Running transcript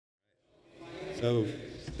So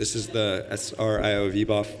this is the SR-IOV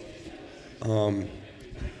buff.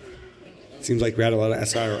 It seems like we had a lot of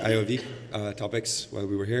SR-IOV topics while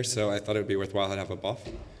we were here, so I thought it would be worthwhile to have a buff.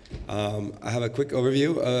 I have a quick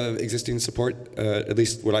overview of existing support, at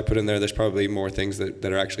least what I put in there. There's probably more things that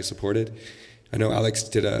are actually supported. I know Alex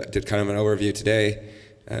did kind of an overview today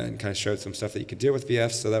and kind of showed some stuff that you could do with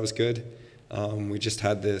VFs, so that was good. We just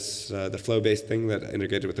had this, the flow-based thing that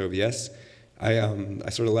integrated with OBS. I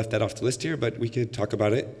sort of left that off the list here, but we could talk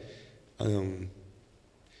about it.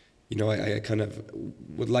 You know, I kind of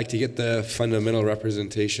would like to get the fundamental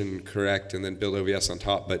representation correct and then build OBS on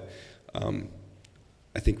top, but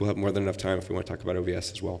I think we'll have more than enough time if we want to talk about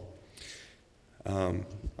OBS as well.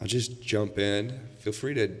 I'll just jump in. Feel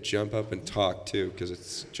free to jump up and talk too, because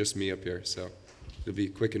it's just me up here, so it'll be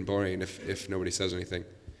quick and boring if nobody says anything.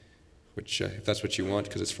 Which, if that's what you want,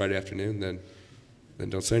 because it's Friday afternoon, then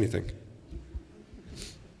don't say anything.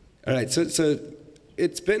 All right, so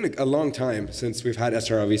it's been a long time since we've had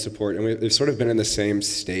SR-IOV support, and we've sort of been in the same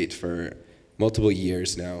state for multiple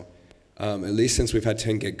years now, at least since we've had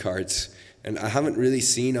 10 gig cards. And I haven't really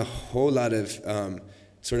seen a whole lot of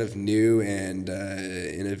sort of new and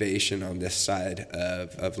innovation on this side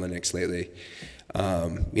of Linux lately.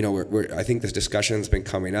 You know, I think this discussion's been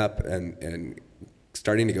coming up and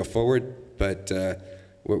starting to go forward, but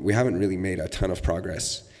we haven't really made a ton of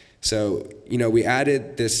progress. So, you know, we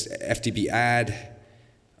added this FDB add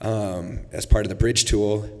as part of the bridge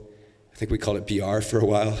tool. I think we called it BR for a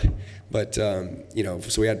while, but you know,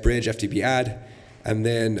 so we had bridge FDB add, and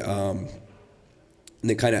then kind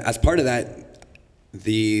of as part of that,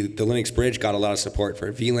 the Linux bridge got a lot of support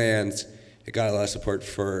for VLANs. It got a lot of support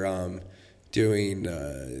for doing,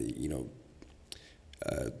 you know,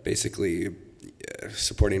 basically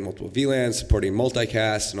supporting multiple VLANs, supporting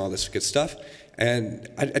multicast, and all this good stuff. And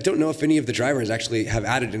I don't know if any of the drivers actually have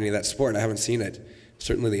added any of that support. I haven't seen it.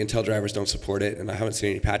 Certainly the Intel drivers don't support it, and I haven't seen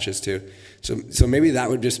any patches to. So maybe that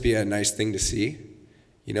would just be a nice thing to see,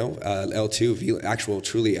 you know, L2, actual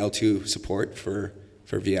truly L2 support for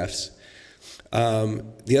VFs.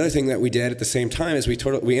 The other thing that we did at the same time is we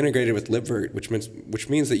integrated with libvirt, which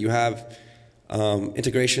means that you have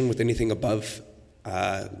integration with anything above,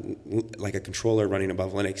 like a controller running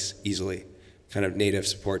above Linux easily. Kind of native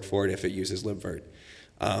support for it if it uses libvirt.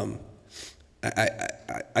 I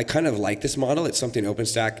kind of like this model. It's something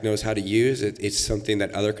OpenStack knows how to use. It's something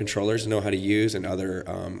that other controllers know how to use and other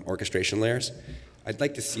orchestration layers. I'd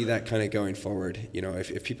like to see that kind of going forward. You know,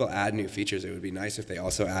 if people add new features, it would be nice if they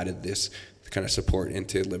also added this kind of support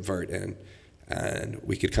into libvirt, and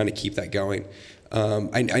we could kind of keep that going.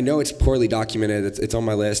 I know it's poorly documented. It's on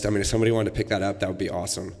my list. I mean, if somebody wanted to pick that up, that would be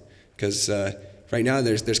awesome. Because right now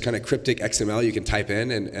there's kind of cryptic XML you can type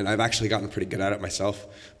in, and I've actually gotten pretty good at it myself.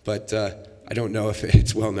 But I don't know if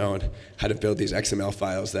it's well known how to build these XML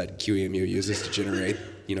files that QEMU uses to generate,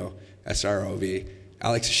 you know, SR-IOV.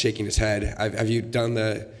 Alex is shaking his head. Have you done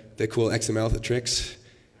the cool XML tricks?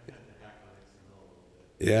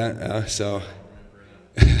 Yeah. So.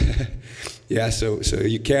 Yeah. So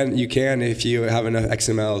you can if you have enough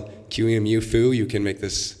XML QEMU foo, you can make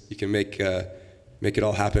this. You can make it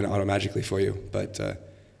all happen automatically for you. But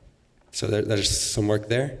so there's some work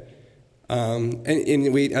there.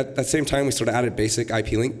 And we at the same time we sort of added basic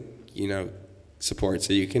IP link, you know, support,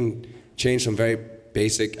 so you can change some very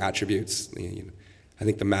basic attributes. You know, I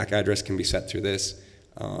think the MAC address can be set through this.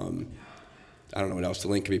 I don't know what else. The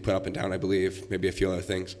link can be put up and down, I believe. Maybe a few other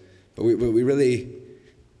things. But we really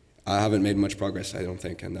haven't made much progress, I don't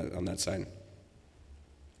think, on that side.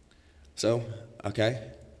 So,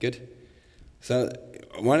 okay, good. So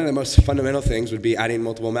one of the most fundamental things would be adding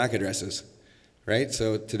multiple MAC addresses, right?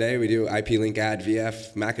 So today we do IP link add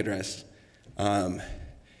VF MAC address.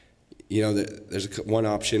 You know, there's one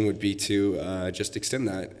option would be to just extend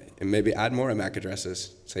that and maybe add more MAC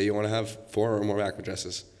addresses. Say you want to have 4 or more MAC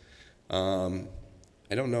addresses. I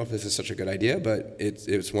don't know if this is such a good idea, but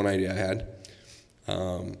it's one idea I had.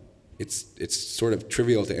 It's sort of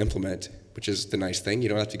trivial to implement, which is the nice thing. You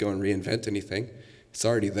don't have to go and reinvent anything. It's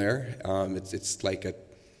already there. It's like a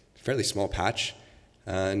fairly small patch,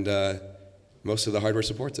 and most of the hardware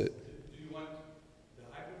supports it. Do you want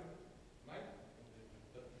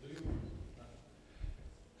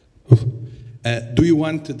the do you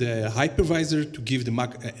want the hypervisor to give the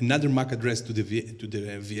another MAC address to the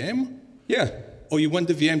VM? Yeah. Or you want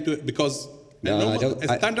the VM to, because no,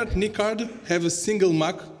 a standard NIC card have a single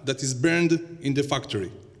MAC that is burned in the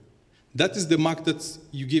factory. That is the MAC that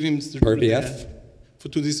you give him per VF?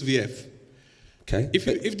 To this VF. Okay.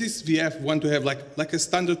 If this VF want to have like a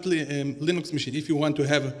standard Linux machine, if you want to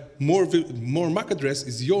have more MAC address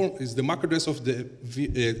is the MAC address of the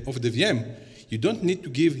VM, you don't need to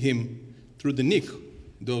give him through the NIC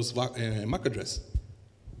those MAC address.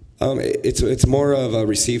 It's more of a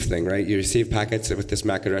receive thing, right? You receive packets with this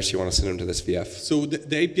MAC address, you want to send them to this VF. So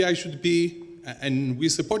the API should be, and we're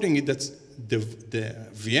supporting it, that's the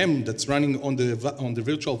VM that's running on the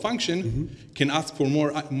virtual function can ask for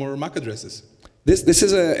more MAC addresses. This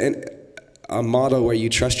is a model where you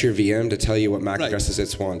trust your VM to tell you what MAC addresses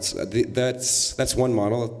it wants. That's one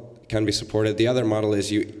model, can be supported. The other model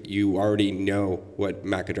is you already know what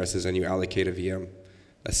MAC addresses and you allocate a VM,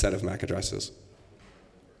 a set of MAC addresses.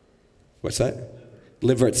 What's that?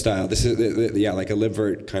 Libvirt style. This is like a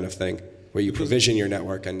Libvirt kind of thing, where you provision your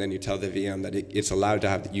network and then you tell the VM that it's allowed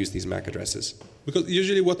to use these MAC addresses. Because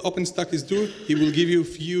usually what OpenStack is doing, he will give you a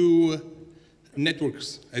few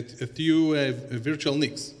networks, a few virtual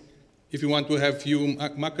NICs. If you want to have few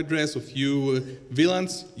MAC address or few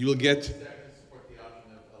VLANs, you will get.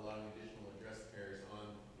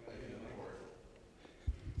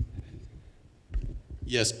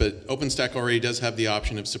 Yes, but OpenStack already does have the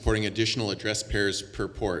option of supporting additional address pairs per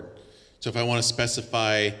port. So if I want to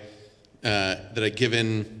specify that a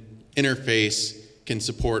given interface can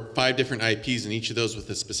support 5 different IPs and each of those with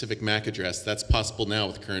a specific MAC address, that's possible now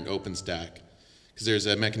with current OpenStack. Because there's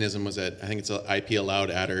a mechanism, I think it's IP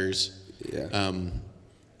allowed adders,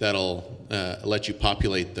 that'll let you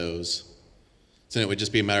populate those. So it would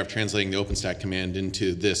just be a matter of translating the OpenStack command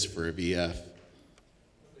into this for a VF.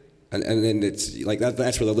 And then it's like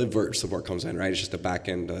that's where the libvirt support comes in, right? It's just a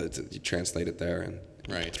backend. You translate it there and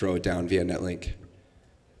throw it down via netlink.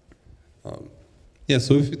 Yeah,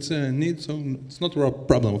 so if it's a need, so it's not a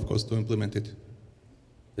problem, of course, to implement it.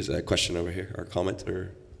 There's a question over here, or a comment,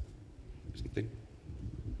 or something.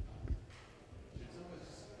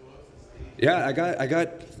 Yeah, I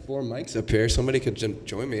got 4 mics up here. Somebody could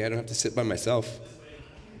join me. I don't have to sit by myself.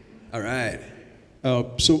 All right.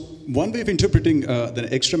 So one way of interpreting the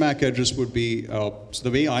extra MAC address would be, so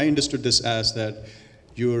the way I understood this as that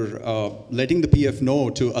you're letting the PF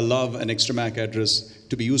know to allow an extra MAC address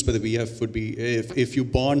to be used by the VF would be if you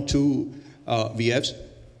bond 2 VFs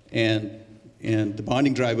and the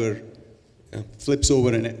bonding driver flips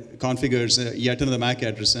over and configures yet another MAC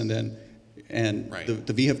address and then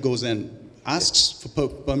the VF goes and asks for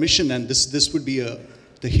permission, and this would be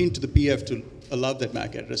the hint to the PF to allow that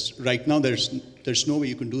MAC address. Right now, there's no way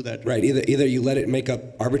you can do that. Right. Either you let it make up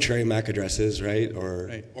arbitrary MAC addresses, right,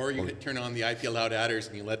 or you turn on the IP allowed adders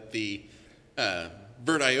and you let the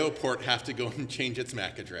VirtIO port have to go and change its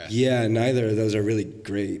MAC address. Yeah, neither of those are really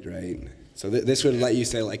great, right? So this would let you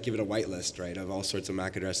say, like, give it a whitelist, right, of all sorts of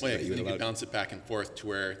MAC addresses that you would allow. You can bounce it back and forth to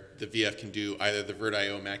where the VF can do either the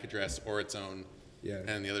VirtIO MAC address or its own,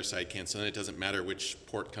 and the other side can. So then it doesn't matter which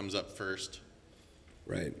port comes up first.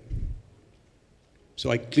 Right. So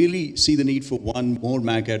I clearly see the need for one more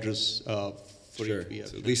MAC address for each VF.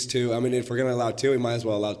 So at least 2. I mean, if we're going to allow 2, we might as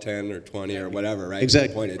well allow 10 or 20 or whatever, right? Exactly.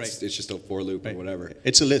 At the point, it's just a for loop or whatever.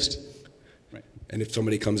 It's a list. Right. And if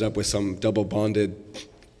somebody comes up with some double bonded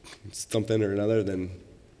something or another, then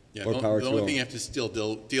more power to them. The only thing you have to still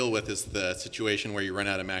deal with is the situation where you run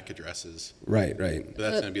out of MAC addresses. Right. But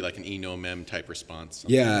that's going to be like an enum type response.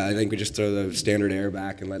 Yeah, I think we just throw the standard error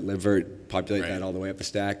back and let libvirt populate that all the way up the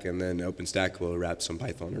stack, and then OpenStack will wrap some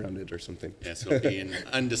Python around it or something. Yeah, so it'll be an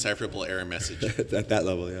undecipherable error message. At that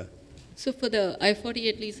level, yeah. So for the I-40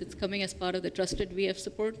 at least, it's coming as part of the trusted VF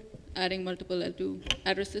support, adding multiple L2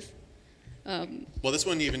 addresses. Well, this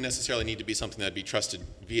wouldn't even necessarily need to be something that would be trusted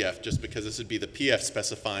VF, just because this would be the PF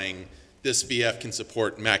specifying this VF can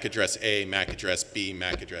support MAC address A, MAC address B,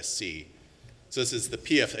 MAC address C. So this is the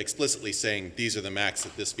PF explicitly saying these are the MACs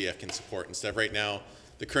that this VF can support. Instead of right now,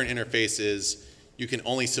 the current interface is you can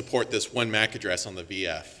only support this one MAC address on the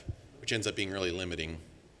VF, which ends up being really limiting.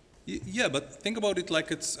 Yeah, but think about it like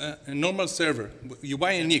it's a normal server. You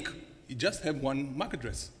buy a NIC, you just have one MAC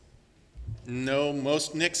address. No,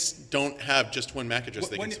 most NICs don't have just one MAC address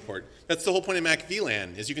they can support. That's the whole point of Mac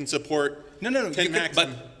VLAN, is you can support 10 MACs. But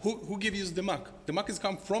who gives you the MAC? The MAC is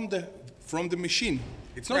come from the machine.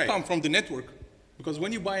 It's not come from the network. Because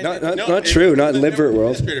when you buy a not true, not in libvirt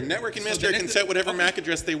world. Network administrator can set whatever MAC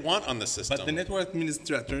address they want on the system. But the network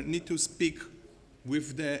administrator need to speak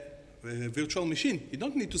with the virtual machine. You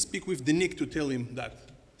don't need to speak with the NIC to tell him that.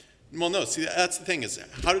 Well, no, see, that's the thing is,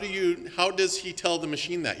 how does he tell the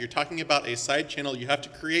machine that? You're talking about a side channel you have to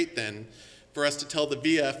create then for us to tell the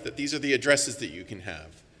VF that these are the addresses that you can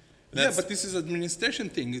have. Yeah, but this is an administration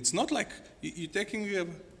thing. It's not like you're taking,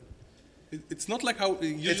 it's not like how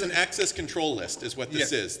usually. It's an access control list is what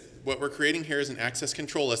this is. What we're creating here is an access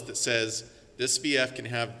control list that says this VF can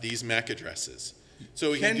have these MAC addresses.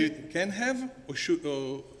 So we can have or should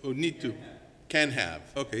or need to? Can have.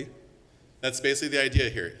 Okay. That's basically the idea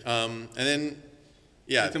here. And then,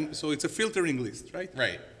 yeah. So it's a filtering list, right?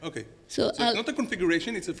 Right. Okay. So It's not a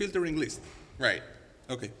configuration, it's a filtering list. Right.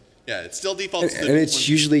 Okay. Yeah, it still defaults to And it's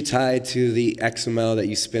usually tied to the XML that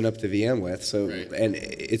you spin up the VM with. So, Right. and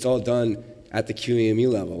it's all done at the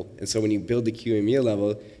QEMU level. And so when you build the QEMU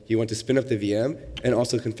level, you want to spin up the VM and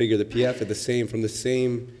also configure the PF from the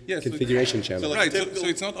same Yes, configuration channel. so like Right, typical- so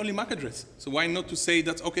it's not only MAC address. So why not to say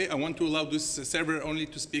that, okay, I want to allow this server only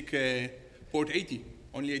to speak port 80,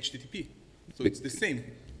 only HTTP. So it's the same.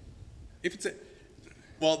 If it's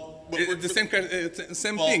well, the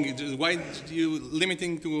same Well- thing, why do you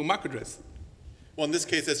limiting to MAC address? well, in this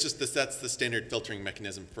case, that's the standard filtering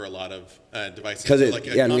mechanism for a lot of devices. 'Cause So it- like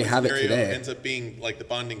a yeah, and we common have it scenario today. ends up being like the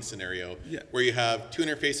bonding scenario, Yeah. where you have two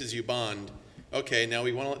interfaces you bond. Okay, now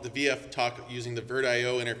we want to let the VF talk using the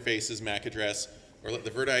virt.io interface's MAC address, or let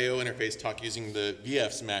the virt.io interface talk using the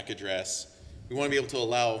VF's MAC address. We want to be able to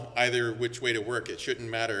allow either which way to work. It shouldn't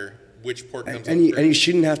matter which port comes And up you, and you first.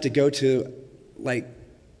 shouldn't have to go to like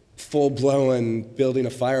full-blown building a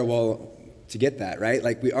firewall to get that, right?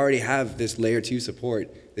 Like we already have this layer 2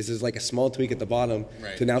 support. This is like a small tweak at the bottom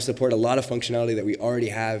Right. to now support a lot of functionality that we already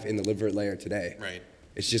have in the libvirt layer today. Right.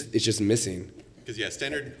 It's just missing. Because yeah,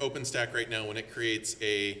 standard OpenStack right now, when it creates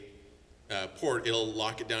a port, it'll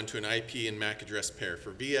lock it down to an IP and MAC address pair.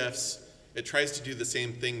 For VFs, it tries to do the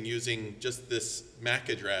same thing using just this MAC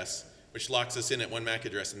address, which locks us in at one MAC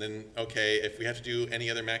address. And then, okay, if we have to do any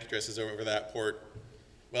other MAC addresses over that port,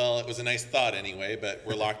 well, it was a nice thought anyway, but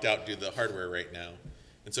we're locked out due to the hardware right now.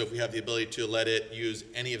 And so if we have the ability to let it use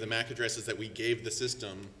any of the MAC addresses that we gave the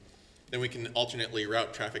system, then we can alternately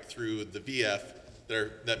route traffic through the VF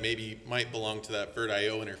that maybe might belong to that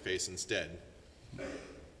virt.io interface instead.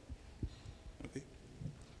 Okay.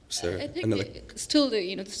 So I think another. still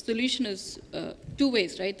the solution is two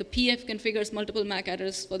ways, right? The PF configures multiple MAC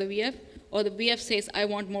addresses for the VF, or the VF says I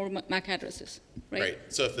want more MAC addresses, right? Right.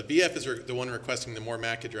 So if the VF is the one requesting the more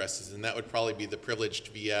MAC addresses, then that would probably be the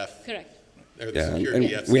privileged VF. Correct. Or the Yeah, secure and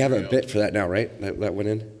VF we have a scenario. bit for that now, right? That went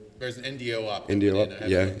in. There's an NDO op. that NDO went op. in. I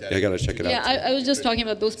Yeah, haven't looked at I it. gotta check it Yeah, out. I was just talking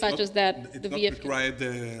about those It's not- patches that it's the not VF. required,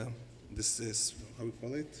 this is, how we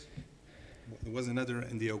call it? It was another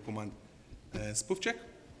NDO command. Spoof check?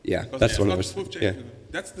 Yeah, Because that's it's one not of us. spoof check. Yeah.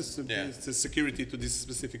 That's the Yeah. the security to this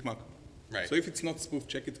specific MAC. Right. So if it's not spoof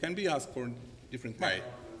check, it can be asked for different MAC. Right.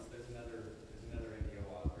 There's another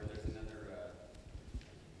NDO op, or there's another.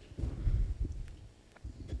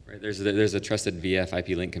 Right, there's a trusted VF IP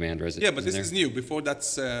link command. Or is it, Yeah, but isn't this there? is new. Before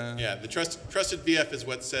that's. Yeah, the trusted VF is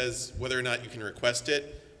what says whether or not you can request it,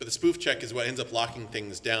 but the spoof check is what ends up locking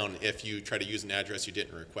things down if you try to use an address you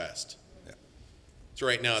didn't request. Yeah. So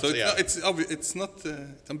right now, So it's, yeah, it's not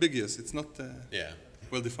it's ambiguous. It's not yeah,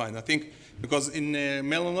 well defined. I think because in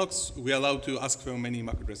Mellanox we are allowed to ask for many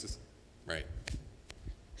MAC addresses. right.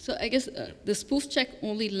 So I guess the spoof check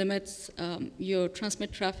only limits your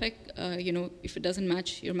transmit traffic, if it doesn't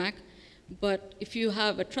match your MAC. But if you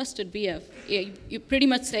have a trusted VF, you're pretty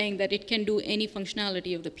much saying that it can do any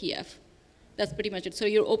functionality of the PF. That's pretty much it. So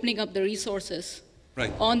you're opening up the resources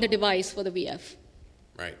Right. on the device for the VF.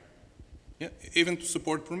 Right. Yeah, even to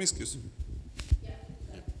support promiscuous.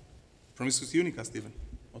 Promiscuous unicast even,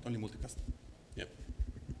 not only multicast. Yep.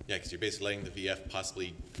 Yeah, because you're basically letting the VF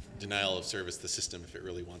possibly denial of service the system if it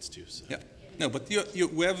really wants to. So. Yeah. No, but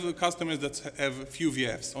we have customers that have a few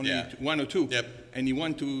VFs, only Yeah. one or two. Yep. And you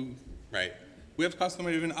want to. Right. We have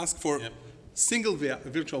customers even ask for Yep. single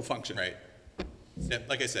virtual function. Right. Yeah,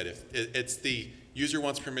 like I said, if it's the user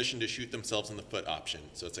wants permission to shoot themselves in the foot option.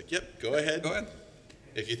 So it's like, yep, go ahead. Go ahead.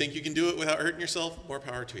 If you think you can do it without hurting yourself, more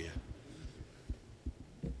power to you.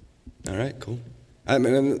 All right, cool. I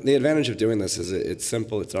mean, and the advantage of doing this is it's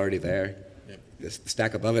simple. It's already there. Yep. The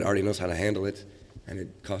stack above it already knows how to handle it, and it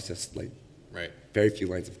costs us like Right. very few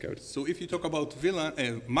lines of code. So if you talk about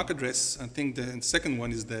VLAN, MAC address, I think the second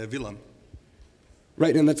one is the VLAN.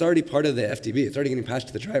 Right, and that's already part of the FTB. It's already getting passed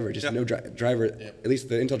to the driver. Just Yeah. no driver. Yep. At least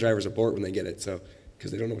the Intel drivers abort when they get it, so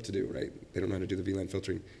because they don't know what to do. Right, they don't know how to do the VLAN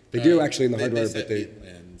filtering. They do actually in the hardware, set but they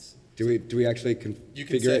VLANs. do we actually You can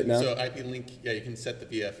configure set, it now? So IP link, yeah, you can set the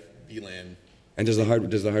VF VLAN. And does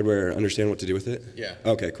the hardware understand what to do with it? Yeah.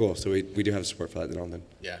 Okay, cool. So we do have support for that then.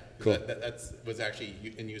 Yeah. Cool. That was actually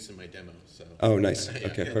in use in my demo. So. Oh, nice. Yeah.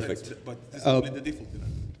 Okay, Yeah, perfect. But this is only the default.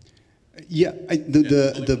 Yeah,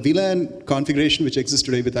 the VLAN configuration which exists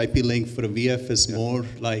today with IP link for a VF is more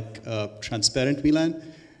like transparent VLAN.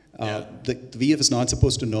 Yeah. The VF is not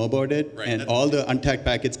supposed to know about it, Right, and that's- all the untagged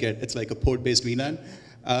packets it's like a port-based VLAN.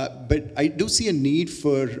 But I do see a need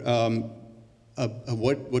for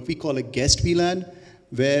what we call a guest VLAN,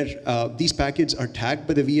 where these packets are tagged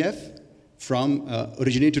by the VF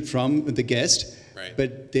originated from the guest, Right.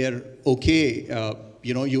 but they're okay.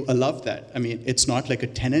 You allow that. I mean, it's not like a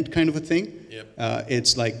tenant kind of a thing. Yep.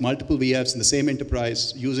 It's like multiple VFs in the same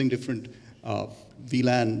enterprise using different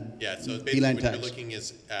VLAN. Yeah, so basically VLAN what you're tags. looking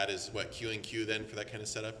at is what, Q and Q then for that kind of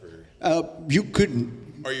setup? Or You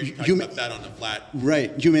couldn't. or you're talking about that on a flat,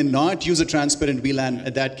 Right. You may not use a transparent VLAN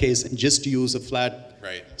at that case and just use a flat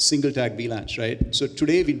right? single tag VLANs, right? So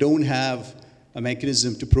today we don't have a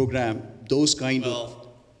mechanism to program those kind of. Well,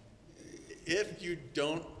 if you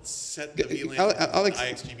don't set the VLAN Alex,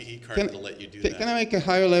 IXGBE card, it'll let you do that. Can I make a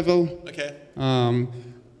higher level? Okay.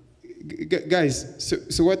 Guys,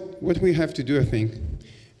 so what we have to do, I think,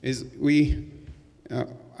 is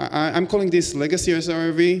I'm calling this legacy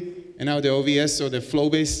SR-IOV, and now the OVS or the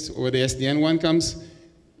flow-based or the SDN one comes.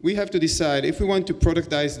 We have to decide if we want to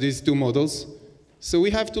productize these two models. So we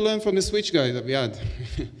have to learn from the switch guys that we had.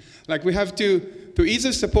 Like we have to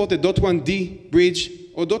either support the .1D bridge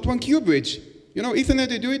or .1Q bridge. You know, Ethernet,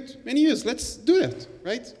 they do it many years. Let's do that,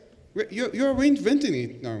 right? You're reinventing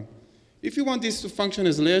it now. If you want this to function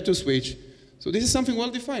as a layer 2 switch, so this is something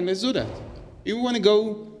well-defined, let's do that. If we want to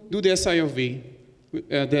go do the SR-IOV,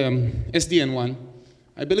 the SDN one,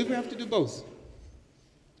 I believe we have to do both.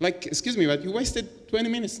 Like, excuse me, but you wasted 20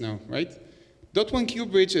 minutes now, right?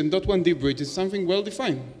 .1Q bridge and .1D bridge is something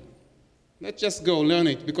well-defined. Let's just go learn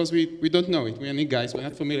it, because we don't know it. We are new guys, we're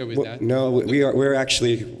not familiar with that. No, we're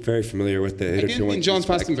actually very familiar with the 802.1q in John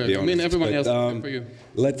spec, to be Fastabend, I mean honest. everyone But, else, except for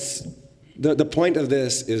you. The point of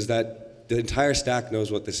this is that the entire stack knows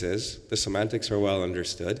what this is. The semantics are well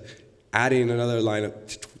understood. Adding another line of,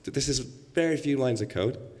 this is very few lines of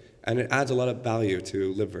code, and it adds a lot of value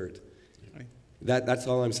to libvirt. That's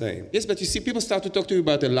all I'm saying. Yes, but you see, people start to talk to you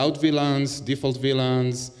about allowed VLANs, default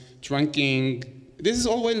VLANs, trunking. This is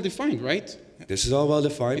all well defined, right? This is all well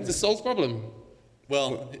defined. It's a solved problem.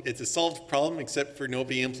 Well, it's a solved problem, except for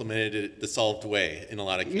nobody implemented it the solved way in a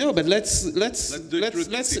lot of cases. No, but let's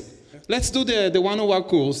do the 101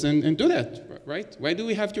 course and do that, right? Why do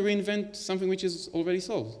we have to reinvent something which is already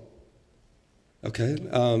solved? Okay,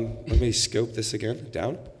 let me scope this again,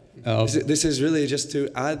 down. This is really just to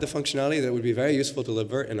add the functionality that would be very useful to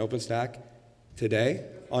libvirt and OpenStack today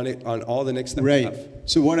on all the NICs that we have.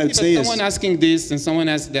 So what I'd say is, someone asking this and someone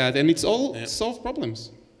asks that, and it's all solved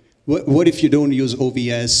problems. what if you don't use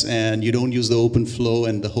OVS and you don't use the open flow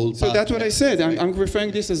and the whole So path? that's what I said. I'm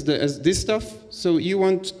referring this as this stuff. So you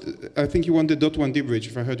want, I think you want the .1D bridge,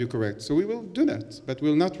 if I heard you correct. So we will do that, but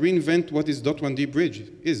we'll not reinvent what is .1D bridge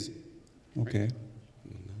is. Okay.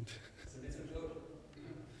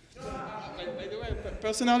 By the way,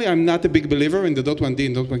 personally, I'm not a big believer in the .1D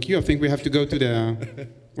and .1Q. I think we have to go to the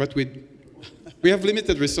we have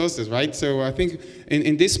limited resources, right? So I think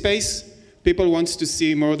in this space, people want to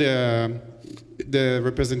see more the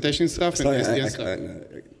representation stuff and SDN stuff.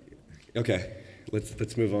 Okay,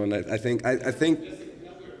 let's move on. I think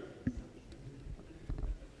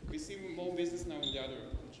we see more business now in the other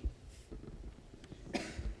approach.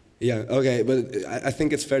 yeah, okay, but I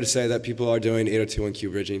think it's fair to say that people are doing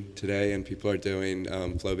 802.1q bridging today, and people are doing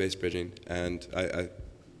flow-based bridging, and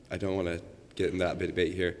I don't want to get in that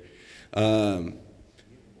debate here.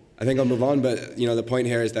 I think I'll move on, but the point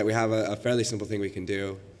here is that we have a fairly simple thing we can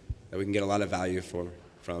do that we can get a lot of value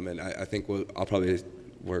from, and I think I'll probably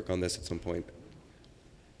work on this at some point.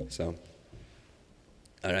 So,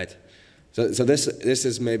 all right. So this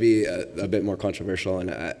is maybe a bit more controversial,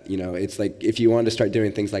 and it's like if you want to start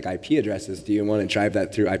doing things like IP addresses, do you want to drive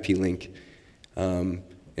that through IP link in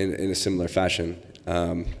a similar fashion?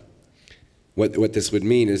 What this would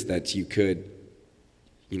mean is that you could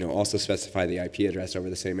also specify the IP address over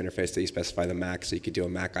the same interface that you specify the MAC, so you could do a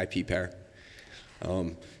MAC IP pair.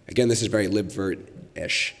 Again, this is very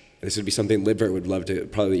libvirt-ish. This would be something libvirt would love to,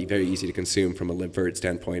 probably be very easy to consume from a libvirt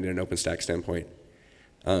standpoint and an OpenStack standpoint.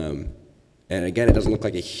 And again, it doesn't look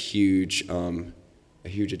like a huge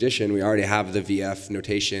addition. We already have the VF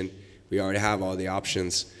notation. We already have all the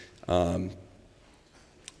options. And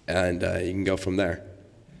you can go from there.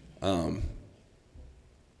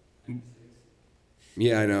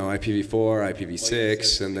 Yeah, I know, IPv4,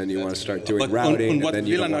 IPv6, and then you want to start doing routing. On what and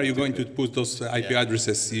then VLAN are you going to put those IP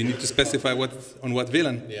addresses? You need to specify on what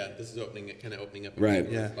VLAN. Yeah, this is kind of opening up a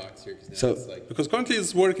Right. box here. Now So, it's like, Because currently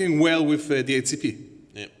it's working well with DHCP.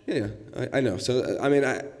 yeah, I know. So, I mean,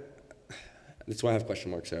 that's why I have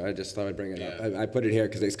question marks there. I just thought I'd bring it up. I put it here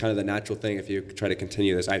because it's kind of the natural thing if you try to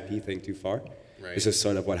continue this IP thing too far. Right. This is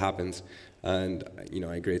sort of what happens. And,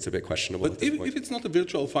 I agree it's a bit questionable But at this point. if it's not a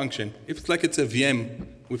virtual function, if it's like it's a VM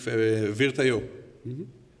with a virt.io,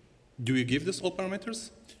 do you give this all parameters?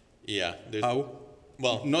 yeah. How?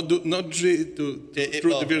 Well, not G through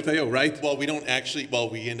the Virt.io, right? Well, we don't actually,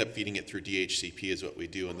 we end up feeding it through DHCP is what we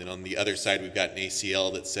do. And then on the other side, we've got an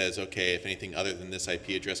ACL that says, okay, if anything other than this IP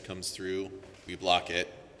address comes through, we block it.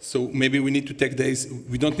 So maybe we need to take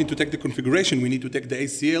we don't need to take the configuration, we need to take the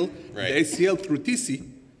ACL, Right. the ACL through TC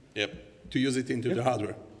Yep. to use it into the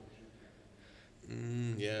hardware.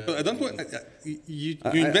 Yeah. So I don't want, you're I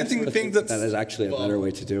inventing sort of things think that is actually a Well, better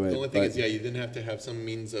way to do it. The only thing but is, you then have to have some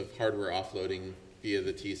means of hardware offloading via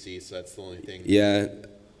the TC, so that's the only thing. yeah,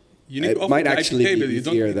 you need to it offer might the IP actually cable, be you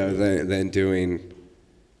don't easier need though to- than doing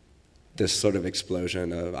this sort of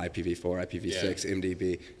explosion of IPv4, IPv6,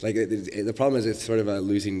 MDB. Like the problem is it's sort of a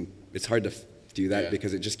losing. It's hard to do that Yeah.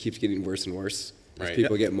 because it just keeps getting worse and worse as Right.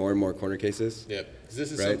 people get more and more corner cases. Yeah, because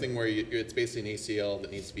this is Right. something where it's basically an ACL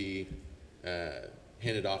that needs to be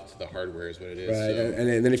handed off to the hardware is what it is. Right, So,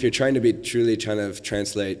 and then if you're trying to be truly trying to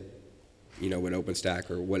translate, what OpenStack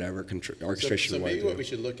or whatever orchestration so you want maybe to what do. we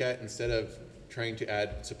should look at instead of trying to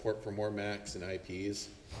add support for more Macs and IPs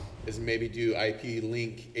is maybe do IP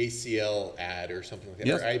link ACL add or something like that,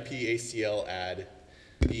 Yes. or IP ACL add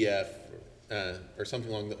VF or something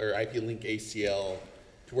along the, or IP link ACL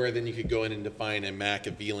to where then you could go in and define a MAC,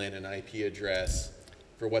 a VLAN, an IP address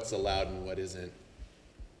for what's allowed and what isn't.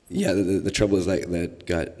 Yeah, the trouble is like that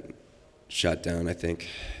got shot down. I think,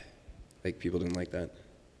 like people didn't like that.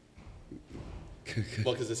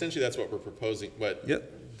 Well, because essentially that's what we're proposing. What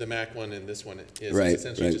Yep. the Mac one and this one is Right,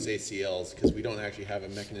 essentially right. just ACLs because we don't actually have a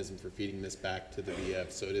mechanism for feeding this back to the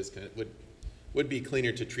VF. So it is kind of would be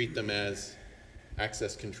cleaner to treat them as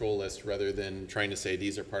access control lists rather than trying to say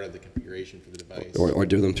these are part of the configuration for the device. Or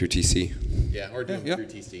do them through TC. Yeah, or do them Yeah. through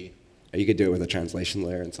TC. You could do it with a translation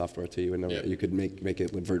layer in software too. You would know Yeah. you could make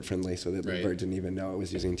it libvirt friendly so that Right. libvirt didn't even know it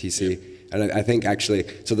was using TC. And I think actually,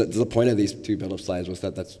 so the point of these two build-up slides was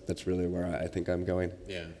that's really where I think I'm going.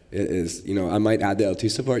 Yeah. It is, I might add the L2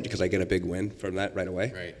 support because I get a big win from that right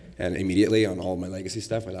away. Right. And immediately on all my legacy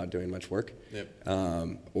stuff without doing much work. Yep.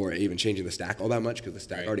 Or even changing the stack all that much because the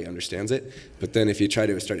stack Right. already understands it. But then if you try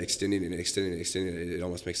to start extending it, it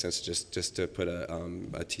almost makes sense just to put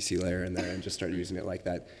a TC layer in there and just start using it like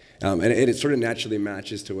that. And it sort of naturally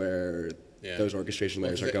matches to where Yeah. those orchestration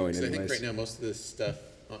layers are going 'cause I anyways. think right now most of this stuff,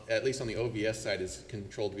 at least on the OVS side, is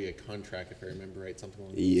controlled via contract, if I remember right, something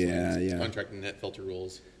along those Yeah, lines. yeah. Contract and net filter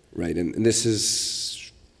rules. Right, and this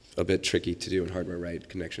is a bit tricky to do in hardware, right?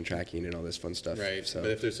 Connection tracking and all this fun stuff. Right, So,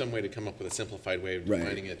 but if there's some way to come up with a simplified way of Right.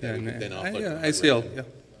 defining it, Yeah, then we could then offload yeah, from ACL, hardware.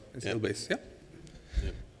 yeah, ACL Yeah. base, yeah.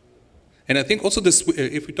 Yep. And I think also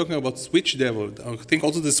if we're talking about switch dev, I think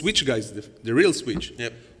also the switch guys, the real switch,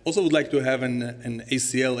 Yep. also would like to have an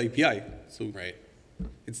ACL API. So Right.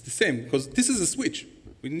 it's the same because this is a switch.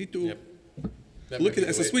 We need to Yep. That look might be at it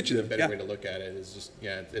as the a switch way, dev. A better Yeah. way to look at it is just,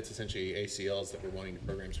 it's essentially ACLs that we're wanting to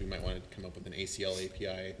program, so we might want to come up with an ACL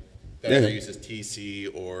API that Yeah. either uses TC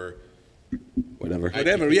or whatever. IP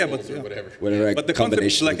Whatever, yeah, tables but or yeah. whatever. Whatever But the concept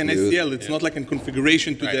is combination like an we do. ACL. It's not like a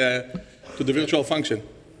configuration to Right. the virtual function.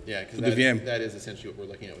 Yeah, because to the VM. that is essentially what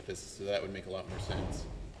we're looking at with this, so that would make a lot more sense.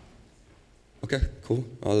 Okay, cool.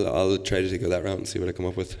 I'll try to go that route and see what I come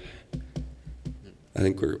up with. I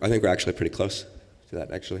think we're actually pretty close to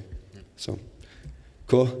that actually. So,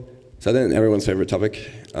 cool. So then everyone's favorite topic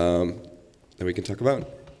that we can talk about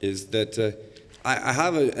is that I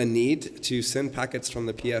have a need to send packets from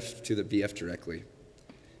the PF to the VF directly.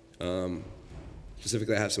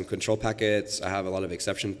 Specifically, I have some control packets. I have a lot of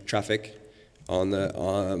exception traffic on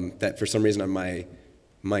the that for some reason on my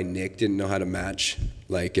NIC didn't know how to match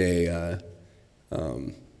like a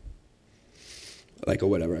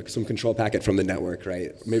whatever, some control packet from the network,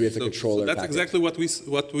 right? Maybe it's a controller So that's packet. exactly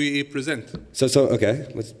what we present. So okay,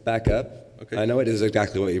 let's back up. Okay. I know it is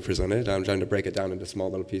exactly what you presented. I'm trying to break it down into small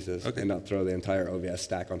little pieces Okay. and not throw the entire OVS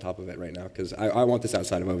stack on top of it right now because I want this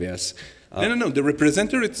outside of OVS. No. The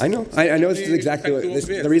representer. It's I know. I know. This is the exactly what. effect of This,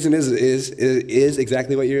 OVS. the reason is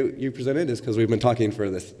exactly what you presented is because we've been talking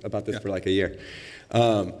about this for like a year.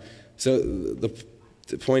 So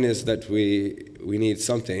the point is that we need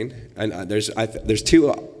something, and there's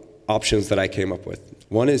two options that I came up with.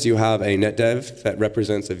 One is you have a Netdev that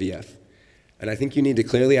represents a VF, and I think you need to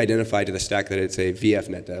clearly identify to the stack that it's a VF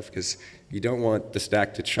Netdev because you don't want the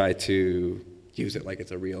stack to try to use it like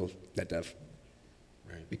it's a real Netdev.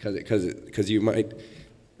 Because you might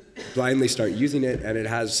blindly start using it, and it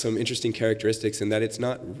has some interesting characteristics in that it's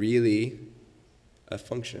not really a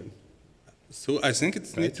function. So I think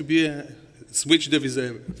it needs to be a switch dev is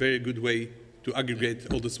a very good way to aggregate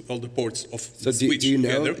all the ports of So the do switch you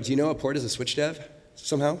know together. a port is a switch dev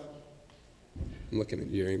somehow? I'm looking at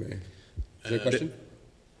your email. Is there a question?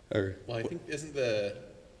 Or Well, I think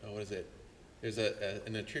what is it? There's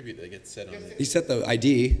an attribute that gets set on it. You set the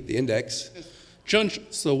ID, the index. John,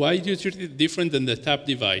 so why do you treat it different than the tap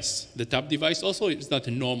device? The tap device also is not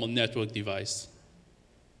a normal network device.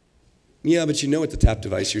 Yeah, but you know it's a tap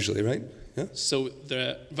device usually, right? Yeah. So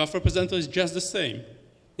the VAF representative is just the same.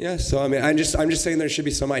 Yeah. So I mean, I'm just saying there should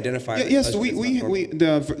be some identifier. Yeah, yes,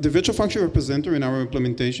 the virtual function representer in our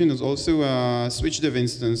implementation is also a switchdev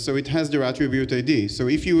instance, so it has their attribute ID. So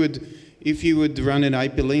if you would run an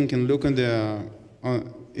IP link and look on the,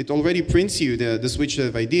 it already prints you the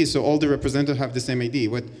switchdev ID, so all the representatives have the same ID.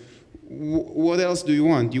 What else do you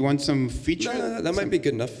want? Do you want some feature? No, that might be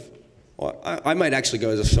good enough. Well, I might actually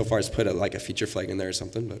go so far as put like a feature flag in there or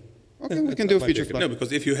something, but. Okay, we can do a feature flag. No,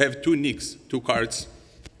 because if you have two NICs, two cards,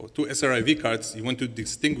 or two SR-IOV cards, you want to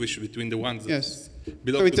distinguish between the ones that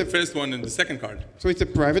belong to the first one and the second card. So it's a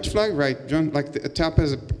private flag, right, John? Like a tap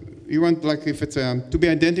as a, you want like if it's to be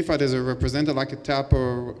identified as a representative, like a tap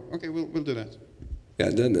or, okay, we'll do that. Yeah,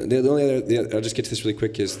 the only other, I'll just get to this really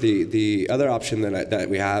quick, is the other option that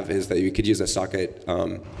we have is that you could use a socket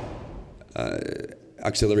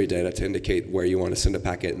auxiliary data to indicate where you want to send a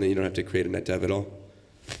packet, and then you don't have to create a Netdev at all.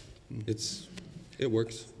 It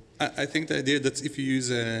works. I think the idea that if you use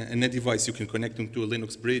a net device, you can connect them to a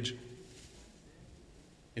Linux bridge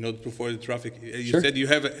in order to forward the traffic. You said you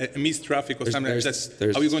have a missed traffic or something like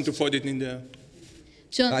that. How are you going to forward it in the...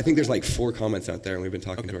 John, I think there's like 4 comments out there, and we've been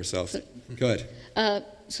talking to ourselves. Go ahead.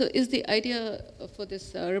 So is the idea for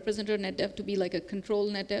this representative Netdev to be like a control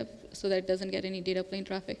Netdev so that it doesn't get any data plane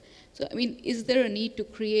traffic? So, I mean, is there a need to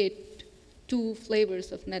create 2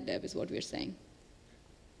 flavors of Netdev is what we're saying?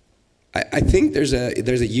 I think there's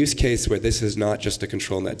a use case where this is not just a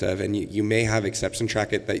control Netdev, and you may have exception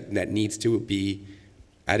tracket that needs to be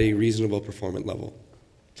at a reasonable performant level.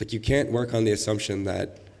 It's like you can't work on the assumption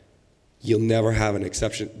that you'll never have an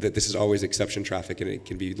exception, that this is always exception traffic and it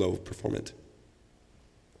can be low performant.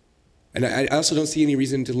 And I also don't see any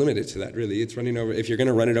reason to limit it to that, really. It's running over, if you're going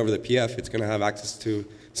to run it over the PF, it's going to have access to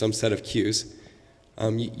some set of queues.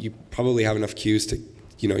 You probably have enough queues to,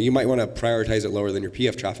 you might want to prioritize it lower than your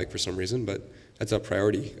PF traffic for some reason, but that's a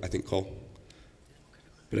priority, I think, call.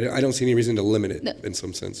 But I don't see any reason to limit it in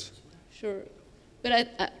some sense. Sure. But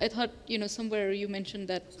I thought, somewhere you mentioned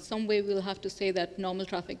that some way we'll have to say that normal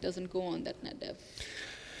traffic doesn't go on that Netdev.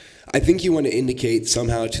 I think you want to indicate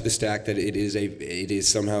somehow to the stack that it is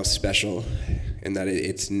somehow special, and that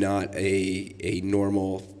it's not a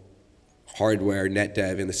normal hardware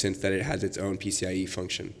Netdev in the sense that it has its own PCIe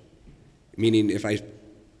function. Meaning, if I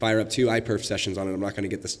fire up 2 iPerf sessions on it, I'm not going to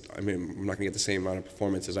get this. I'm not going to get the same amount of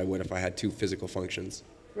performance as I would if I had 2 physical functions.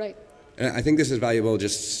 Right. And I think this is valuable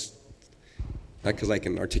just not because I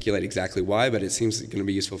can articulate exactly why, but it seems going to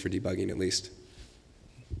be useful for debugging at least.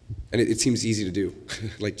 And it seems easy to do,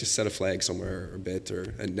 like just set a flag somewhere or a bit or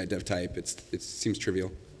a Netdev type. It seems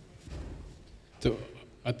trivial. So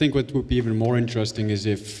I think what would be even more interesting is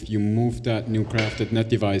if you move that new crafted net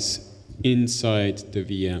device inside the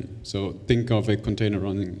VM. So think of a container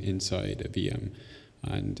running inside a VM,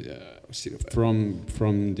 and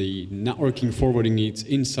from the networking forwarding needs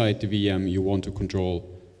inside the VM, you want to control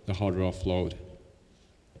the hardware offload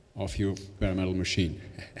of your bare metal machine,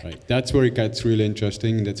 right? That's where it gets really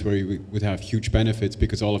interesting. That's where you would have huge benefits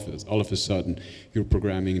because all of a sudden you're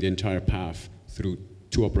programming the entire path through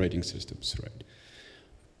 2 operating systems, right?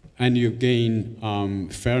 And you gain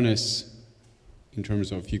fairness in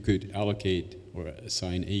terms of you could allocate or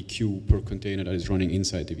assign a queue per container that is running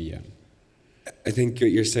inside the VM. I think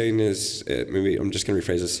what you're saying is, maybe I'm just going to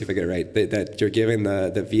rephrase this, see if I get it right, that you're giving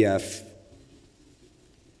the VF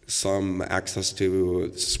some access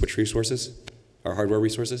to switch resources or hardware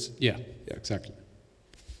resources? Yeah, exactly.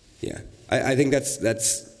 Yeah, I think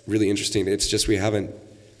that's really interesting. It's just we haven't,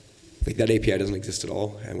 like that API doesn't exist at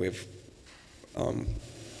all, and we've,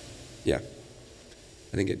 yeah,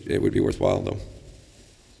 I think it would be worthwhile though.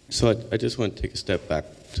 So I just want to take a step back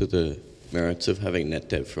to the merits of having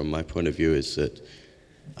Netdev. From my point of view is that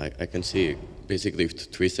I can see basically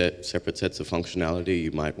 3 separate sets of functionality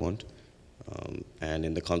you might want. And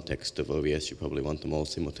in the context of OVS, you probably want them all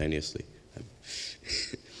simultaneously.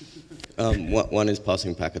 One is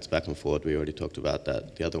passing packets back and forth. We already talked about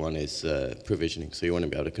that. The other one is provisioning. So you want to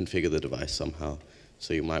be able to configure the device somehow.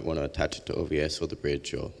 So you might want to attach it to OVS or the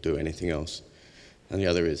bridge or do anything else. And the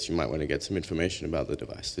other is you might want to get some information about the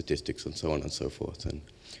device, statistics and so on and so forth. And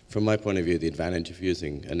from my point of view, the advantage of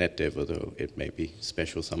using a Netdev, although it may be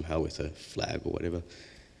special somehow with a flag or whatever,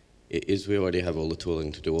 is we already have all the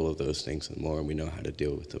tooling to do all of those things and more, and we know how to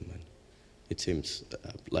deal with them. And it seems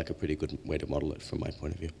like a pretty good way to model it from my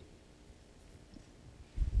point of view.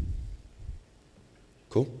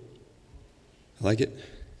 Cool. I like it.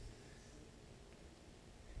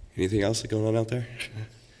 Anything else going on out there?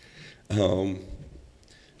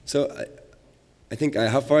 So I think,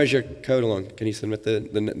 how far is your code along? Can you submit the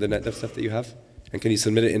Netdev stuff that you have? And can you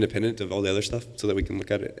submit it independent of all the other stuff so that we can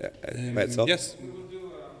look at it by itself? Yes, we will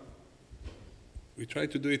do. We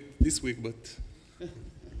tried to do it this week, but.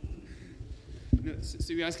 No,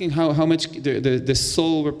 so you're asking how much the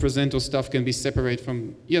sole representative stuff can be separated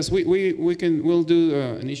from? Yes, we'll do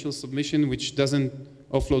initial submission which doesn't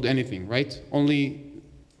offload anything, right? Only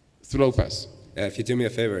flow pass. Yeah, if you do me a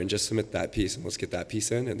favor and just submit that piece, and let's get that piece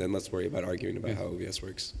in, and then let's worry about arguing about how OVS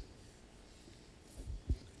works.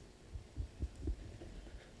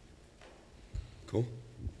 Cool.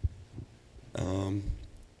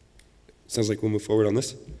 Sounds like we'll move forward on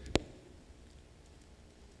this.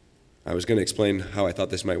 I was going to explain how I thought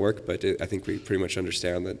this might work, but I think we pretty much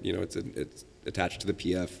understand that it's attached to the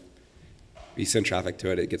PF. We send traffic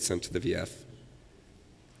to it; it gets sent to the VF.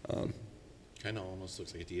 Kind of almost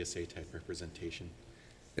looks like a DSA type representation.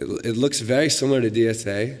 It looks very similar to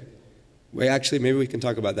DSA. Actually, maybe we can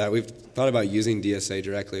talk about that. We've thought about using DSA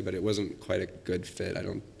directly, but it wasn't quite a good fit, I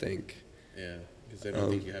don't think. Yeah, because I don't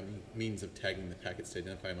think you have means of tagging the packets to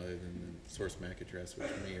identify them other than the source MAC address, which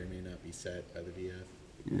may or may not be set by the VF.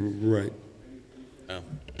 Right. Oh.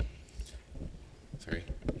 Sorry.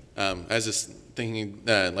 I was just thinking,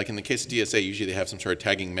 like in the case of DSA, usually they have some sort of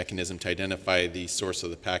tagging mechanism to identify the source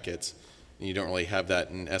of the packets. And you don't really have that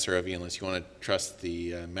in SR-IOV unless you want to trust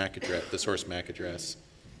the MAC address, the source MAC address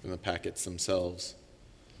from the packets themselves,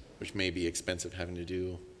 which may be expensive having to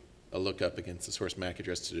do a lookup against the source MAC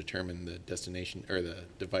address to determine the destination or the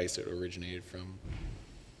device it originated from.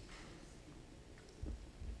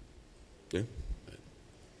 Yeah.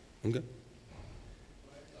 I'm good.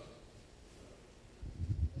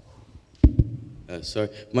 So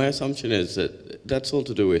my assumption is that that's all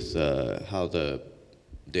to do with how the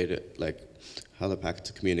data, how the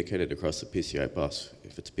packets are communicated across the PCI bus,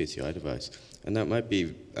 if it's a PCI device. And that might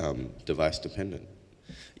be device dependent.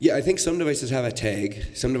 Yeah, I think some devices have a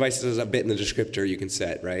tag. Some devices have a bit in the descriptor you can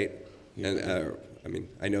set, right? Yeah. And I mean,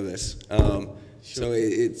 I know this. Sure. So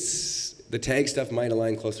it's the tag stuff might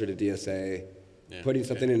align closer to DSA. Yeah. Putting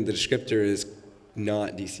something in the descriptor is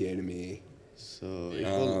not DCA to me. So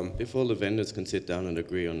if all the vendors can sit down and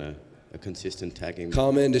agree on a consistent tagging.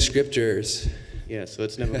 Common descriptors. Yeah, so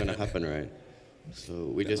it's never going to happen, right? So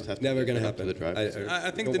we just have to never going to happen. The drivers.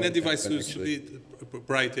 I think the net device should be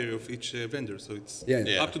proprietary of each vendor, so it's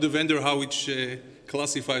up to the vendor how each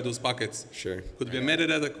classify those packets. Sure. Could be a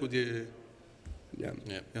metadata, could be. Yeah.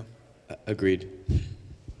 Agreed.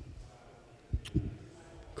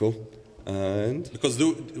 Cool. And because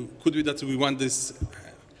could be that we want this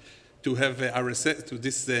to have RSS to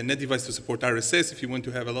this net device to support RSS if you want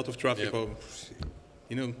to have a lot of traffic. Or,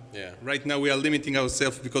 right now we are limiting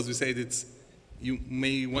ourselves because we said you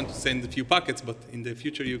may want to send a few packets, but in the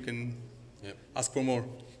future you can ask for more.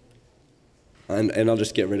 And I'll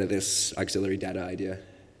just get rid of this auxiliary data idea,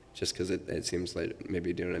 just because it seems like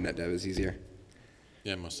maybe doing a Netdev is easier.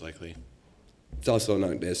 Yeah, most likely. It's also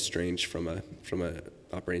not as strange from a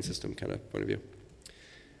operating system kind of point of view.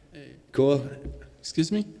 Cool.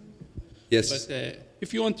 Excuse me? Yes. But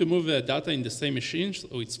if you want to move the data in the same machine,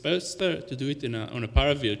 so it's faster to do it on a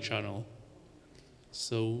paraview channel.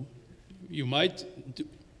 So you might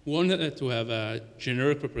want to have a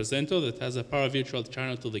generic representative that has a paravirtual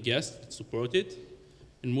channel to the guest, support it,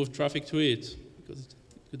 and move traffic to it, because it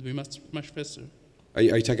could be much faster. Are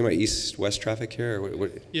you talking about east-west traffic here? Or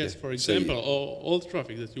what? Yes, for example, all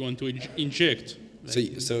traffic that you want to inject. So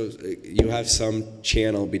you have some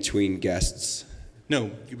channel between guests?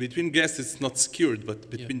 No, between guests it's not secured, but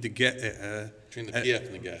between the between the PF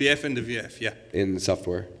and the guest. PF and the VF, yeah. In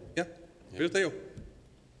software? Yeah, Virtio.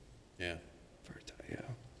 Yeah. Virtio.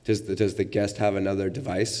 Does the guest have another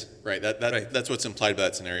device? Right, that's what's implied by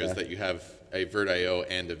that scenario is that you have a VirtIO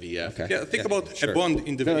and a VF. Okay. Yeah, think about a bond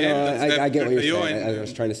in the VF. I get what you're saying. I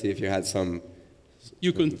was trying to see if you had some...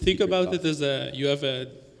 You can think about it as you have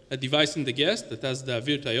a device in the guest that has the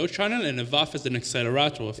VirtIO channel and a VAF as an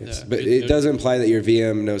accelerator of the... But it does imply that your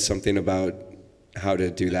VM knows something about how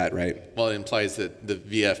to do that, right? Well, it implies that the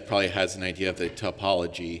VF probably has an idea of the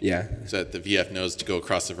topology. Yeah. So that the VF knows to go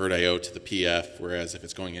across the VirtIO to the PF, whereas if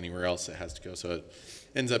it's going anywhere else, it has to go. So it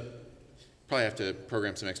ends up... Probably have to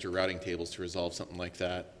program some extra routing tables to resolve something like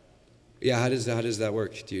that. Yeah, how does that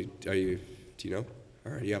work? Do you know,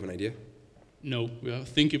 or do you have an idea? No, we are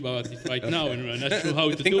thinking about it right now, and we're not sure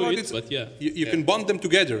how to do it. But yeah, you can bond them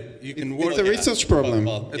together. You can work. It's a research problem.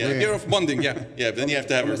 It's a year of bonding, yeah. Yeah, but then you have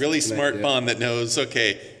to have a really smart bond that knows.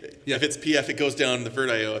 Okay, Yeah. If it's PF, it goes down the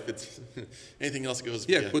VirtIO. If it's anything else, it goes.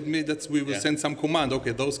 Yeah, could mean that we will send some command.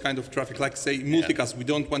 Okay, those kind of traffic, like say multicast, we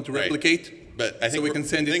don't want to replicate. But I think so we can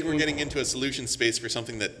send I think we're getting into a solution space for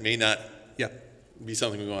something that may not be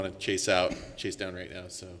something we want to chase down right now.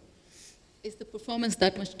 So, is the performance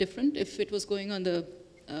that much different if it was going on the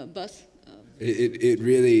bus? It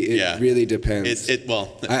really depends.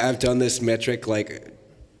 Well, I've done this metric like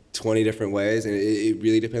 20 different ways, and it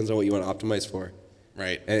really depends on what you want to optimize for.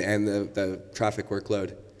 Right. And the traffic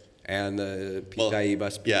workload and the PCIe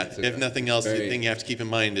bus. Yeah, if nothing else, the thing you have to keep in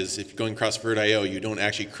mind is if you're going across VirtIO, you don't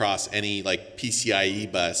actually cross any like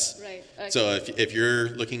PCIe bus. Right. Okay. So if you're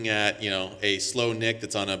looking at, a slow NIC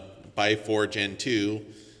that's on a by 4 Gen 2,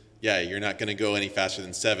 you're not going to go any faster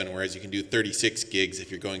than 7, whereas you can do 36 gigs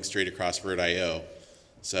if you're going straight across VirtIO.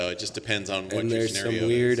 So it just depends on what your scenario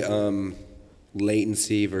is. And there's some weird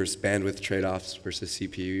latency versus bandwidth trade-offs versus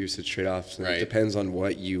CPU usage trade-offs. And it depends on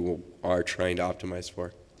what you are trying to optimize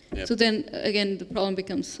for. Yep. So then, again, the problem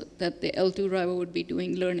becomes that the L2 driver would be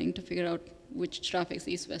doing learning to figure out which traffic is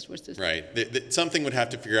east-west versus... Right. Something would have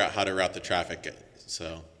to figure out how to route the traffic,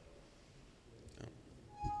 so...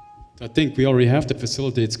 I think we already have the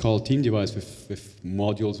facility. It's called Team Device with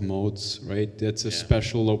modules, modes, right? That's a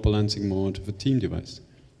special load balancing mode of a Team Device.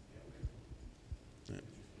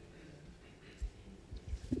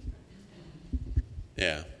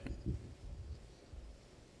 Yeah.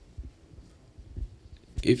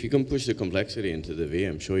 If you can push the complexity into the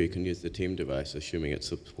VM, sure, you can use the Team Device, assuming it's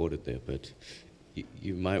supported there, but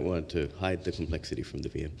you might want to hide the complexity from the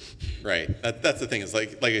VM. Right. That's the thing. Is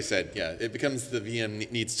like I said, it becomes the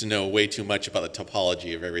VM needs to know way too much about the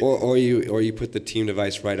topology of everything. Or you put the Team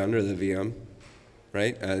Device right under the VM,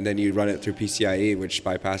 right? And then you run it through PCIe, which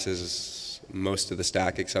bypasses most of the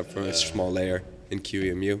stack except for a small layer in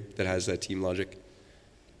QEMU that has that team logic.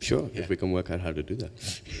 Sure, if we can work out how to do that.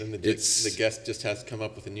 Then the guest just has to come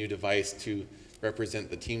up with a new device to represent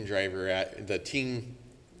the team driver at the team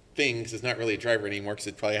thing, because it's not really a driver anymore, because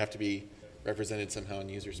it'd probably have to be represented somehow in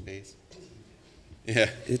user space. Yeah.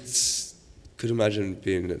 Could imagine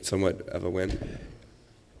being somewhat of a win.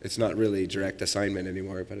 It's not really direct assignment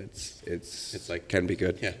anymore, but it's like can be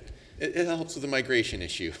good. Yeah. It helps with the migration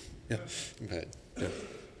issue. Yeah. But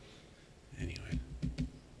anyway.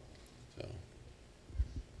 So.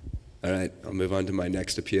 All right, I'll move on to my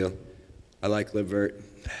next appeal. I like libvirt.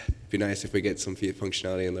 It'd be nice if we get some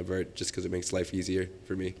functionality in libvirt, just because it makes life easier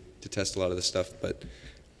for me to test a lot of this stuff. But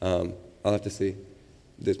I'll have to see.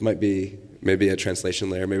 This might be maybe a translation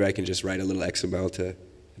layer. Maybe I can just write a little XML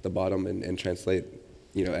at the bottom and translate,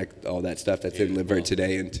 all that stuff that's in libvirt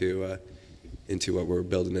today into what we're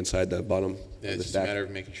building inside the bottom. Yeah, it's just a matter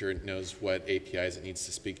of making sure it knows what APIs it needs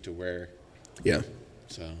to speak to where. Yeah.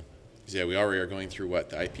 So, we already are going through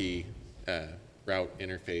the IP route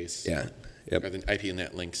interface. Yeah. Yep. Or the IP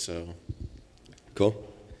net link. So. Cool.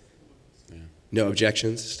 Yeah. No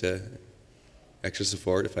objections to extra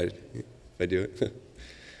support if I do it.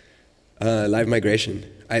 Live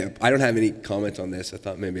migration. I don't have any comment on this. I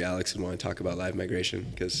thought maybe Alex would want to talk about live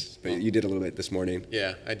migration but you did a little bit this morning.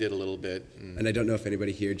 Yeah, I did a little bit. And I don't know if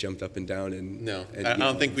anybody here jumped up and down and. No, I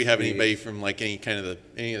don't think we have anybody from any of the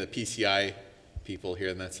PCI people here,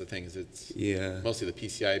 and that's the thing, is it's mostly the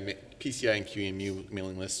PCI and QEMU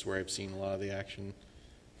mailing lists where I've seen a lot of the action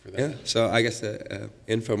for that. Yeah, so I guess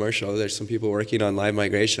infomercial, there's some people working on live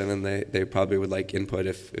migration, and they probably would like input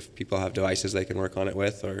if people have devices they can work on it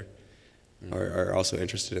with or are also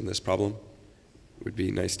interested in this problem. It would be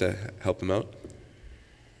nice to help them out.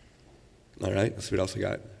 All right, let's see what else we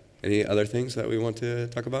got. Any other things that we want to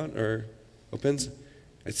talk about or opens?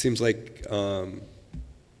 It seems like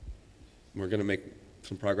we're going to make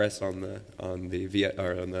some progress on the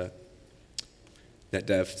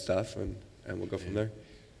Netdev stuff, and we'll go from there.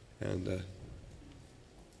 And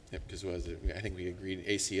yep, because I think we agreed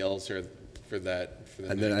ACLs are for that.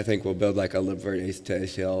 And then I think we'll build like a libvirt to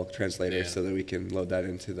ACL translator so that we can load that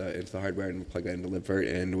into the hardware and plug that into libvirt,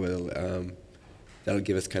 and that'll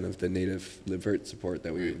give us kind of the native libvirt support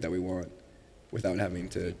that we want, without having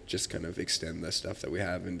to just kind of extend the stuff that we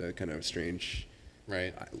have into kind of strange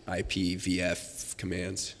IP VF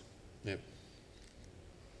commands. Yep.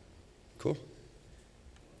 Cool.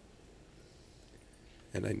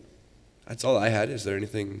 And that's all I had. Is there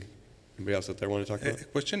anything anybody else out there want to talk about? A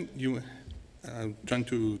question. I'm trying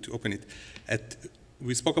to open it.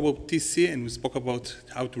 We spoke about TC and we spoke about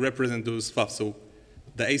how to represent those FAF. So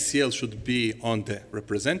the ACL should be on the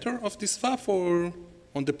representer of this FAF or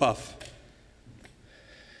on the PAF?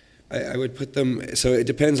 I would put them, so it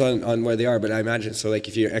depends on where they are, but I imagine, so like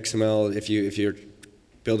if you're XML, if you're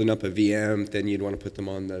building up a VM, then you'd want to put them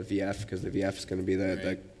on the VF, because the VF is going to be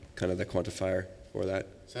the kind of the quantifier for that.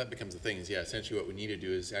 So that becomes the thing is, yeah, essentially what we need to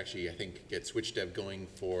do is actually, I think, get SwitchDev going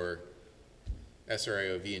for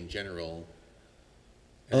SR-IOV in general.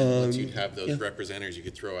 And once you'd have those representatives you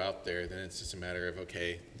could throw out there, then it's just a matter of,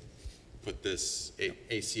 okay, put this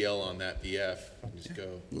ACL on that VF and just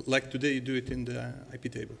go. Like today, you do it in the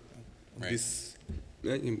IP table. Right. This,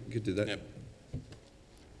 Yeah, you could do that. Yep.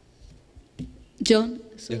 John,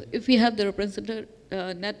 so if we have the representative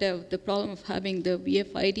Netdev, the problem of having the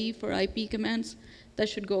VF ID for IP commands, that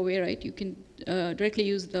should go away, right? You can directly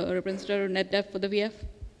use the representative Netdev for the VF.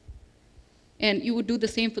 And you would do the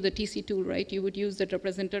same for the TC tool, right? You would use the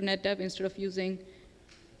representative Netdev instead of using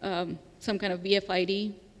some kind of VF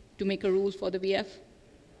ID to make a rule for the VF.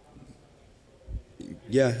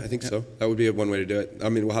 Yeah, I think so. That would be one way to do it. I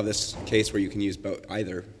mean, we'll have this case where you can use both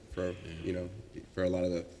either for, you know, for a lot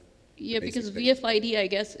of the. Yeah, because VF ID, I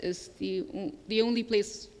guess, is the only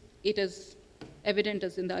place it is evident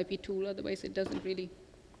as in the IP tool. Otherwise, it doesn't really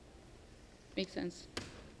make sense.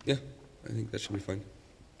 Yeah, I think that should be fine.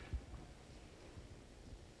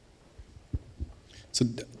 So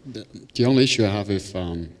the only issue I have with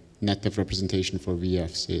Netdev representation for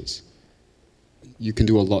VFs is you can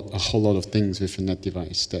do a whole lot of things with a net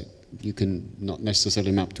device that you can not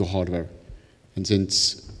necessarily map to hardware. And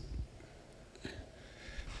since,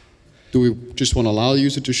 do we just want to allow the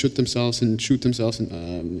user to shoot themselves in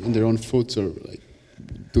their own foot, or like,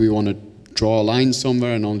 do we want to draw a line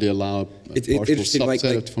somewhere and only allow a partial interesting, subset like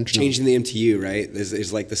of functionality? changing the MTU, right?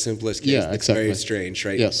 Is like the simplest case. Yeah, It's exactly. very strange,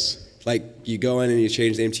 right? Yes. Like you go in and you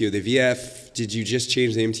change the MTU of the VF. Did you just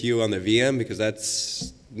change the MTU on the VM? Because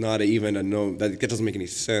that's not even a known. That doesn't make any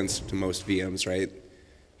sense to most VMs, right?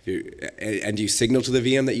 And do you signal to the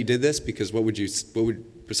VM that you did this? Because what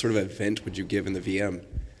sort of event would you give in the VM?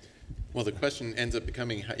 Well, the question ends up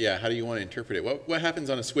becoming, yeah, how do you want to interpret it? What happens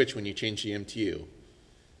on a switch when you change the MTU?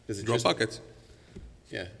 Does it draw just, packets.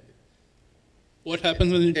 Yeah. What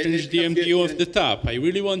happens when you change the MTU of the top? I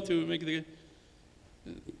really want to make the...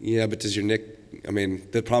 Yeah, but does your NIC, I mean,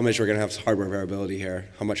 the problem is we're going to have hardware variability here.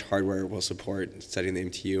 How much hardware will support setting the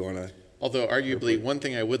MTU on a... Although arguably one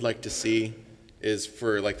thing I would like to see is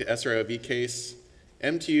for like the SR-IOV case,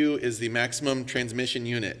 MTU is the maximum transmission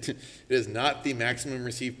unit. It is not the maximum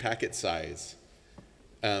received packet size.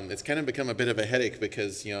 It's kind of become a bit of a headache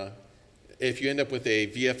because, you know, if you end up with a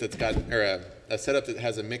VF that's got, or a setup that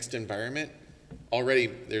has a mixed environment, already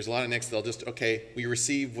there's a lot of NICs that'll just, okay, we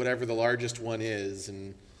receive whatever the largest one is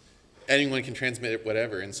and anyone can transmit it,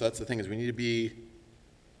 whatever. And so that's the thing is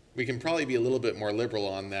we can probably be a little bit more liberal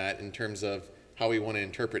on that in terms of how we want to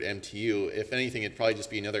interpret MTU. If anything, it'd probably just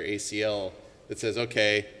be another ACL that says,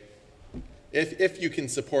 okay, if you can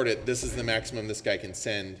support it, this is the maximum this guy can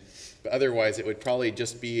send. But otherwise, it would probably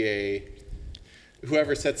just be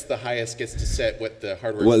whoever sets the highest gets to set what the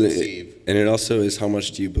hardware will receive. And it also is how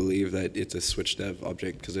much do you believe that it's a SwitchDev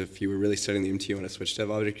object? Because if you were really setting the MTU on a SwitchDev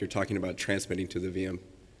object, you're talking about transmitting to the VM.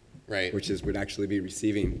 Right. Which would actually be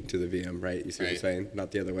receiving to the VM, right? You see what I'm saying?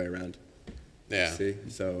 Not the other way around. Yeah. See?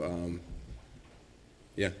 So,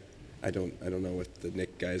 yeah, I don't know what the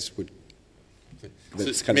NIC guys would.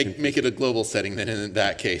 So make it a global setting then in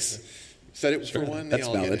that case. Set it for one. That's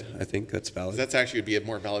valid. I think that's valid. That's actually would be a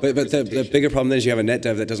more valid. But the bigger problem is you have a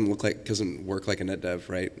Netdev that doesn't work like a Netdev,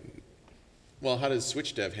 right? Well, how does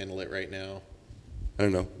SwitchDev handle it right now? I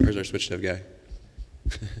don't know. Where's our SwitchDev guy?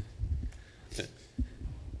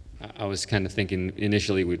 I was kind of thinking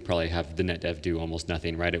initially we'd probably have the Netdev do almost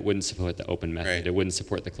nothing, right? It wouldn't support the open method. Right. It wouldn't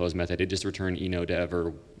support the closed method. It'd just return enodev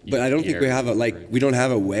or. But I don't think we have we don't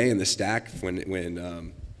have a way in the stack when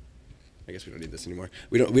I guess we don't need this anymore.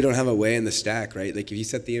 We don't have a way in the stack, right? Like if you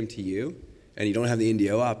set the MTU and you don't have the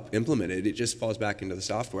NDO op implemented, it just falls back into the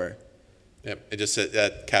software. Yep, it just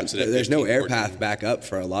caps it at There's no 15, air 14. path back up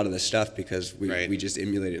for a lot of this stuff because we just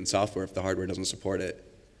emulate it in software if the hardware doesn't support it.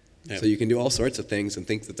 Yep. So you can do all sorts of things and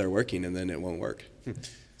think that they're working and then it won't work.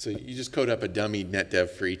 So you just code up a dummy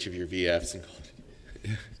Netdev for each of your VFs and call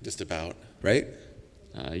it just about. Right?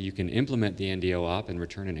 You can implement the NDO op and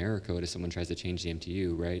return an error code if someone tries to change the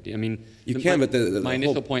MTU, right? I mean, my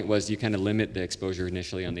initial point was you kind of limit the exposure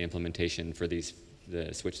initially on the implementation for the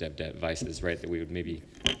SwitchDev devices, right? That we would maybe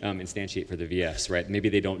instantiate for the VFs, right? Maybe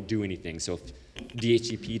they don't do anything. So if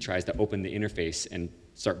DHCP tries to open the interface and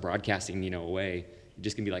start broadcasting, away, you're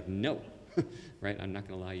just gonna be like, no, right? I'm not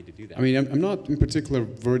gonna allow you to do that. I mean, I'm not in particular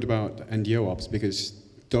worried about NDO ops because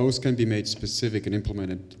those can be made specific and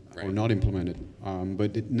implemented or not implemented.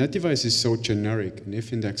 But net device is so generic, and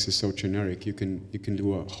if index is so generic, you can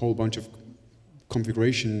do a whole bunch of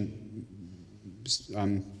configuration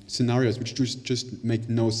scenarios which just make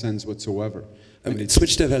no sense whatsoever. I mean,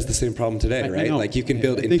 SwitchDev has the same problem today, right? Like you can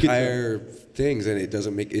build entire things and it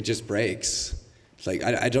doesn't make, it just breaks. It's like,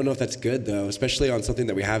 I don't know if that's good though, especially on something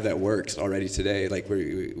that we have that works already today. Like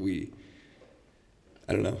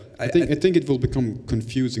I don't know. I think it will become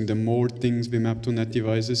confusing. The more things we map to net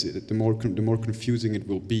devices, the more confusing it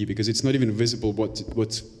will be, because it's not even visible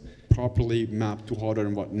what's properly mapped to hardware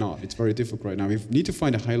and what not. It's very difficult right now. We need to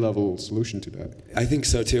find a high-level solution to that. I think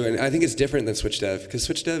so too, and I think it's different than SwitchDev, because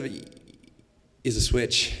SwitchDev is a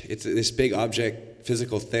switch. It's this big object,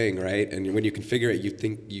 physical thing, right? And when you configure it, you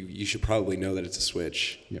think you should probably know that it's a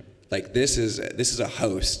switch. Yeah. Like this is a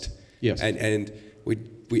host. Yes. And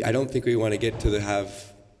I don't think we want to get to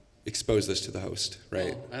expose this to the host,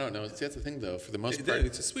 right? Well, I don't know. See, that's the thing, though. For the most part,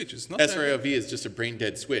 it's a switch. It's not SR-IOV is just a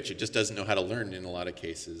brain-dead switch. It just doesn't know how to learn in a lot of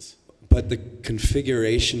cases. But the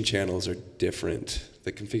configuration channels are different.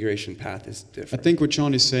 The configuration path is different. I think what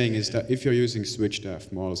John is saying is that if you're using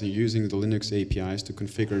SwitchDev models and you're using the Linux APIs to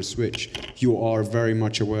configure a switch, you are very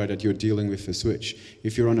much aware that you're dealing with a switch.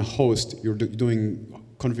 If you're on a host, you're doing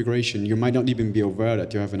configuration, you might not even be aware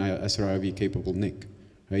that you have an SR-IOV capable NIC.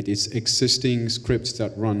 Right? It's existing scripts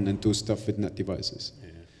that run and do stuff with net devices.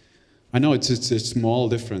 Yeah. I know it's a small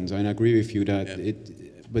difference, and I agree with you that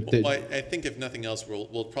I think if nothing else,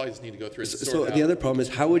 we'll probably just need to go through. So the other problem is,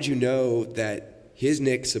 how would you know that his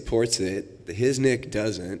NIC supports it, his NIC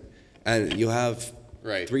doesn't, and you'll have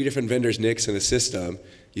 3 different vendors' NICs in the system.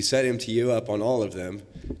 You set MTU up on all of them,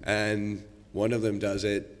 and one of them does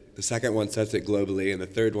it. The second one sets it globally, and the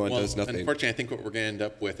third one does nothing. Unfortunately, I think what we're going to end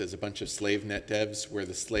up with is a bunch of slave net devs where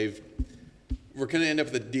we're going to end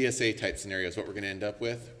up with a DSA type scenario is what we're going to end up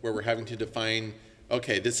with, where we're having to define,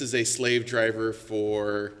 okay, this is a slave driver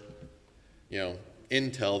for,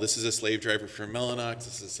 Intel, this is a slave driver for Mellanox,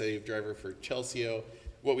 this is a slave driver for Chelsea.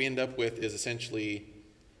 What we end up with is essentially,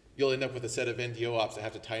 you'll end up with a set of NDO ops that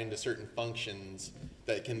have to tie into certain functions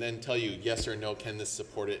that can then tell you yes or no, can this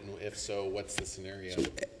support it, and if so, what's the scenario? So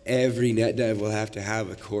every Netdev will have to have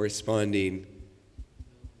a corresponding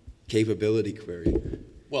capability query.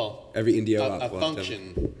 Well, every NDO op a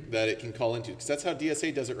function that it can call into, because that's how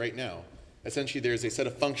DSA does it right now. Essentially, there's a set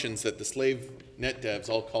of functions that the slave Netdevs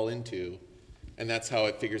all call into, and that's how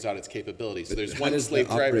it figures out its capabilities. So there's one slave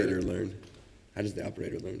driver. How does the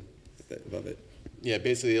operator learn above it? Yeah,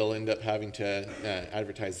 basically they'll end up having to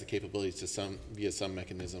advertise the capabilities to via some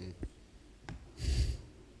mechanism.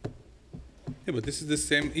 Yeah, but this is the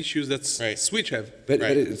same issues that Switch have. But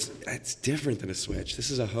it's different than a switch.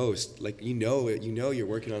 This is a host. Like you know you're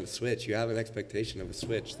working on a switch. You have an expectation of a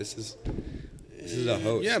switch. This is a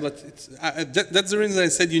host. Yeah, but that's the reason I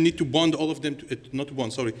said you need to bond all of them. To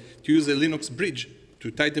use a Linux bridge to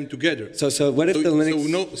tie them together. So what if the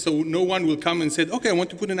Linux? So no one will come and say, okay, I want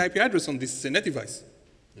to put an IP address on this net device,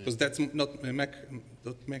 because that's not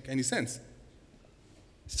make any sense.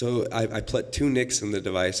 So I put 2 NICs in the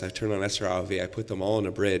device. I turn on SR-IOV. I put them all on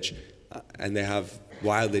a bridge, and they have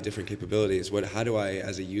wildly different capabilities. How do I,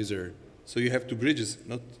 as a user? So you have 2 bridges,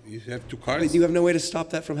 you have 2 cards. But you have no way to stop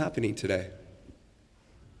that from happening today.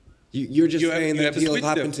 You're just saying that people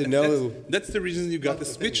happen to know. That's the reason you got the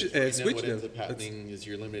switch. What ends up happening is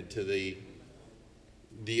you're limited to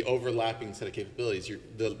the overlapping set of capabilities.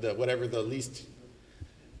 Whatever the least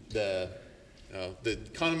the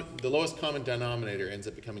lowest common denominator ends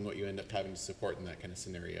up becoming what you end up having to support in that kind of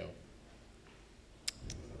scenario.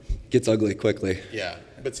 Gets ugly quickly. Yeah,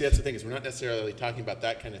 but see, that's the thing, is we're not necessarily talking about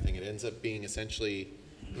that kind of thing. It ends up being essentially,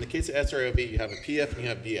 in the case of SR-IOV, you have a PF and you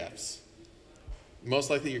have BFs.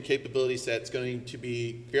 Most likely your capability set's going to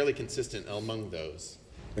be fairly consistent among those.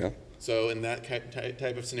 Yeah. So in that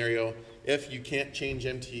type of scenario, if you can't change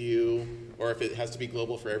MTU, or if it has to be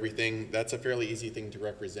global for everything, that's a fairly easy thing to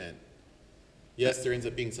represent. Yes, there ends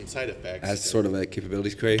up being some side effects. As sort of a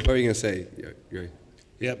capabilities query. What are you going to say?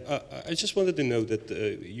 Yeah, I just wanted to know that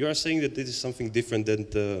you are saying that this is something different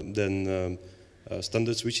than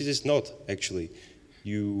standard switches. It's not, actually.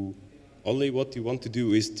 What you want to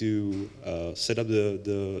do is to set up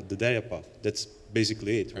the data path. That's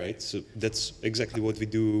basically it, right? So that's exactly what we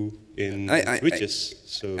do in switches.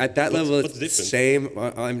 So at that level, it's the same.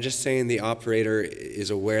 I'm just saying the operator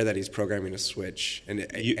is aware that he's programming a switch, and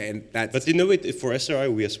that's. But you know it for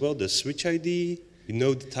SR-IOV as well. The switch ID. You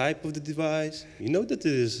know the type of the device. You know that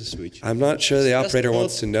it is a switch. I'm not sure the operator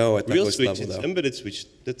wants to know at that real list switch, level, though. It's embedded switch.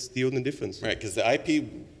 That's the only difference. Right, because the IP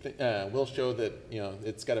will show that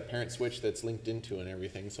it's got a parent switch that's linked into and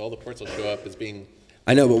everything. So all the ports will show up as being.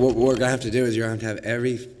 I know, but what we're gonna have to do is you're gonna have to have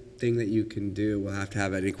everything that you can do. Will have to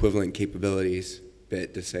have an equivalent capabilities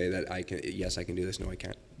bit to say that I can. Yes, I can do this. No, I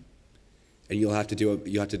can't. And you'll have to do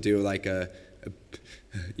like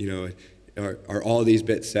are all these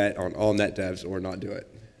bits set on all Netdevs or not do it?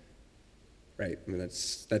 Right. I mean,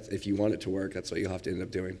 that's if you want it to work, that's what you'll have to end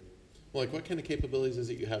up doing. Well, like what kind of capabilities is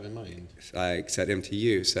it you have in mind? Like set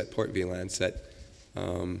MTU, set port VLAN,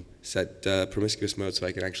 set promiscuous mode so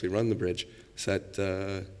I can actually run the bridge. Set.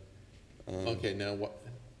 Okay, now what?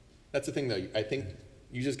 That's the thing, though. I think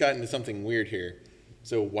you just got into something weird here.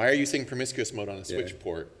 So why are you saying promiscuous mode on a switch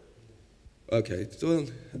port? Okay. So,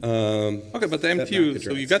 okay, but the MTU.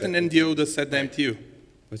 So you got an NDO that set the MTU.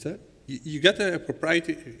 What's that? You got an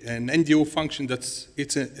NDO function that's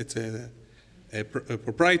a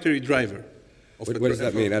proprietary driver. What does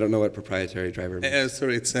that mean? I don't know what proprietary driver means.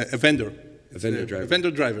 Sorry, it's a vendor. A vendor driver. A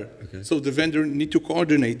vendor driver. Okay. So the vendor need to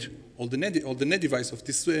coordinate all the net device of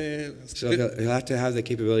this. So he'll have to have the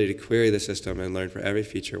capability to query the system and learn for every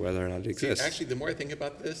feature whether or not it exists. See, actually, the more I think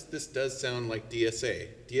about this, this does sound like DSA.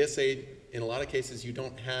 DSA, in a lot of cases, you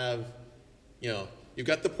don't have, you've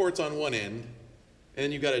got the ports on one end, and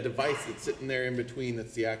then you've got a device that's sitting there in between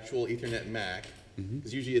that's the actual Ethernet MAC,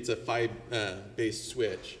 because usually it's a PHY-based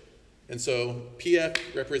switch. And so PF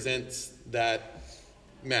represents that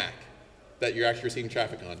MAC that you're actually receiving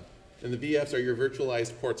traffic on. And the VFs are your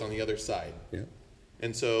virtualized ports on the other side. Yeah.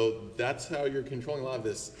 And so that's how you're controlling a lot of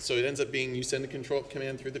this. So it ends up being you send a control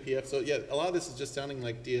command through the PF. So yeah, a lot of this is just sounding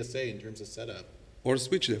like DSA in terms of setup. Or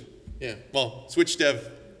SwitchDev. Yeah, well, SwitchDev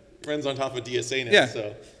runs on top of DSA now,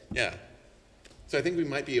 so yeah. So I think we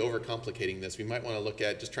might be overcomplicating this. We might want to look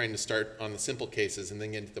at just trying to start on the simple cases and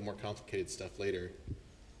then get into the more complicated stuff later.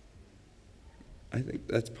 I think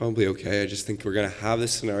that's probably okay. I just think we're going to have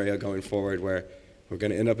this scenario going forward where we're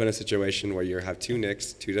going to end up in a situation where you have two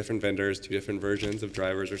NICs, two different vendors, two different versions of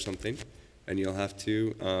drivers or something, and you'll have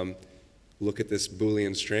to look at this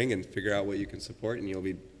Boolean string and figure out what you can support, and you'll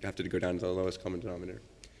have to go down to the lowest common denominator.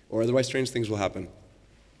 Or otherwise, strange things will happen.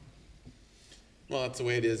 Well, that's the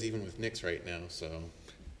way it is even with NICs right now, so.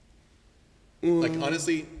 Like,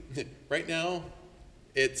 honestly, right now,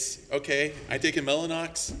 it's, okay, I take a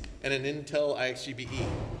Mellanox and an Intel IXGBE.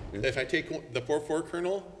 Yeah. If I take the 4.4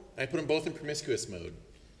 kernel, I put them both in promiscuous mode.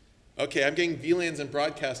 Okay, I'm getting VLANs and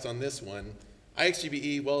broadcast on this one.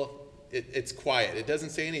 IXGBE, well, it's quiet. It doesn't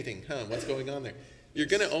say anything. What's going on there? You're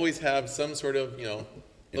going to always have some sort of,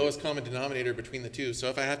 lowest common denominator between the two. So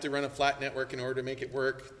if I have to run a flat network in order to make it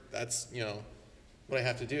work, that's, what I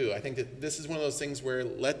have to do. I think that this is one of those things where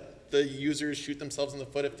let the users shoot themselves in the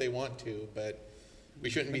foot if they want to, but we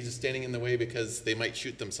shouldn't be just standing in the way because they might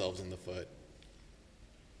shoot themselves in the foot.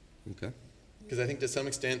 Okay. Because I think to some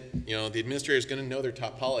extent, the administrator is going to know their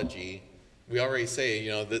topology. We already say,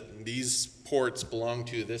 that these ports belong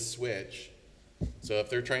to this switch. So if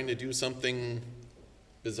they're trying to do something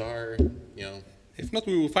bizarre, If not,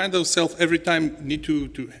 we will find ourselves every time need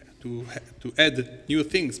to add new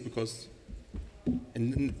things because,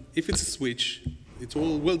 and if it's a switch, it's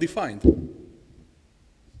all well defined.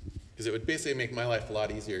 Because it would basically make my life a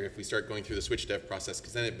lot easier if we start going through the switch dev process,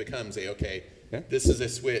 because then it becomes this is a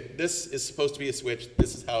switch, this is supposed to be a switch,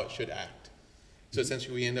 this is how it should act. So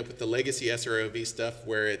essentially we end up with the legacy SR-IOV stuff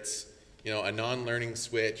where it's, a non-learning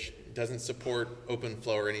switch, doesn't support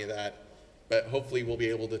OpenFlow or any of that, but hopefully we'll be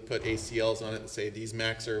able to put ACLs on it and say these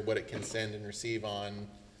MACs are what it can send and receive on,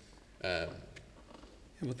 or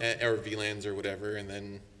VLANs or whatever, and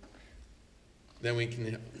then we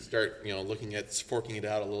can start, looking at forking it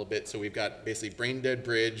out a little bit. So we've got basically brain-dead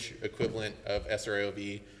bridge equivalent of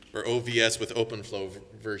SR-IOV, or OVS with OpenFlow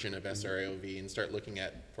version of SR-IOV, and start looking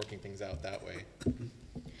at forking things out that way.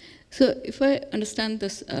 So if I understand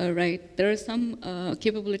this right, there are some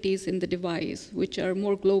capabilities in the device which are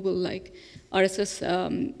more global, like RSS,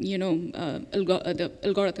 the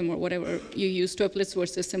algorithm or whatever you use, triplets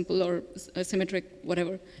versus simple or symmetric,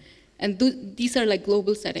 whatever. And these are like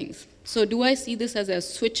global settings. So do I see this as a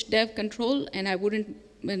switch dev control, and I wouldn't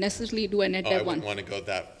necessarily do a Netdev one? I wouldn't want to go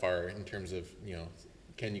that far in terms of,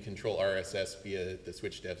 can you control RSS via the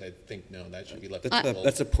switch devs? I think no, that should be left.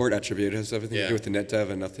 That's a port attribute. It has everything to do with the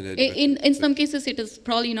Netdev and nothing to do with in some cases, it is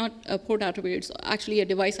probably not a port attribute. It's actually a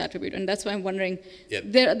device attribute, and that's why I'm wondering.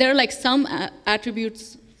 There are like some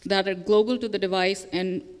attributes that are global to the device,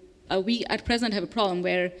 and we at present have a problem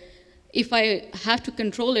where if I have to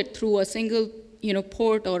control it through a single,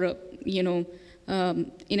 port or a, in an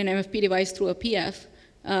MFP device through a PF,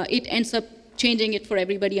 it ends up changing it for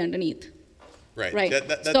everybody underneath. Right.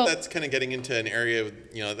 That's kind of getting into an area,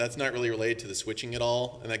 that's not really related to the switching at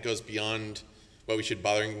all, and that goes beyond what we should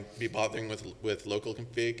be bothering with local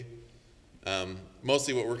config.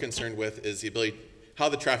 Mostly what we're concerned with is the ability, how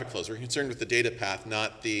the traffic flows. We're concerned with the data path,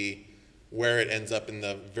 not where it ends up in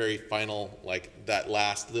the very final, like that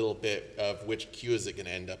last little bit of which queue is it going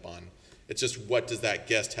to end up on. It's just what does that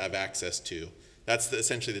guest have access to? That's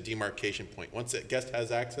essentially the demarcation point. Once a guest has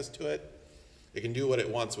access to it, it can do what it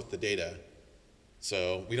wants with the data.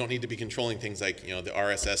 So we don't need to be controlling things like, you know, the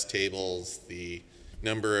RSS tables, the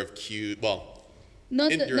number of queues, well,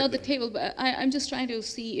 not the table, but I'm just trying to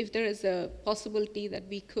see if there is a possibility that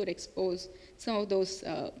we could expose some of those,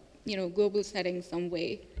 you know, global settings some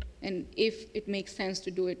way, and if it makes sense to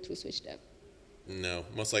do it through SwitchDev. No,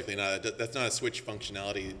 most likely not. That's not a switch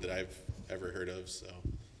functionality that I've ever heard of.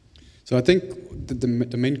 So I think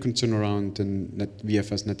the main concern around the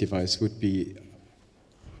VFS net device would be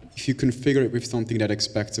if you configure it with something that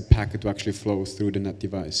expects a packet to actually flow through the net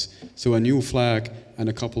device. So a new flag and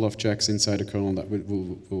a couple of checks inside the kernel that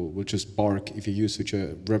will just bark if you use such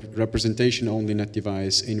a representation-only net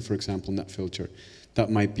device in, for example, net filter. That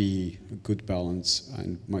might be a good balance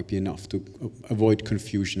and might be enough to avoid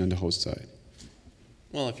confusion on the host side.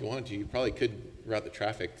 Well, if you wanted to, you probably could route the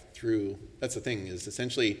traffic through. That's the thing, is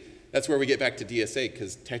essentially, that's where we get back to DSA,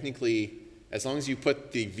 because technically, as long as you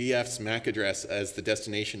put the VF's MAC address as the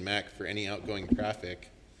destination MAC for any outgoing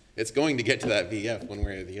traffic, it's going to get to that VF one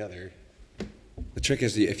way or the other. The trick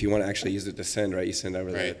is if you want to actually use it to send, right, you send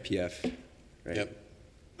over the PF, right? Yep.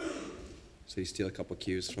 So you steal a couple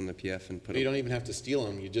queues from the PF and put You don't even have to steal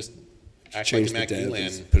them. You just act change like a MAC the dev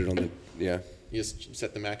VLAN. and put it on the, yeah. You just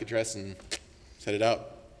set the MAC address and set it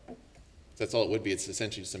out. That's all it would be. It's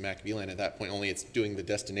essentially just a MAC VLAN at that point, only it's doing the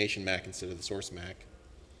destination MAC instead of the source MAC.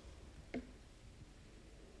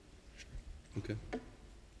 Okay.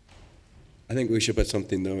 I think we should put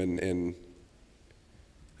something though in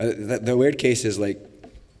the weird case is like,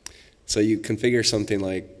 so you configure something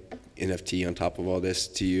like NFT on top of all this.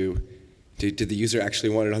 Did the user actually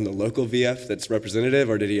want it on the local VF that's representative,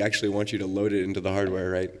 or did he actually want you to load it into the hardware,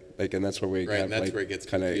 right? Like, and that's where we have, that's like, where it gets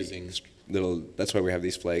kinda confusing. That's why we have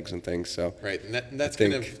these flags and things. So right, and that's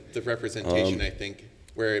kind of the representation, I think,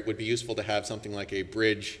 where it would be useful to have something like a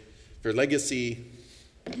bridge for legacy.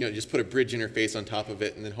 You know, just put a bridge interface on top of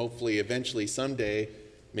it, and then hopefully, eventually, someday,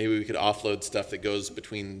 maybe we could offload stuff that goes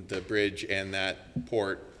between the bridge and that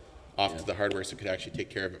port off to the hardware, so it could actually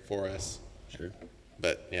take care of it for us. Sure.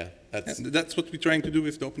 But yeah, that's what we're trying to do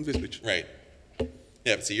with the Open vSwitch. Right.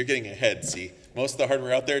 Yeah, but see, you're getting ahead. See, most of the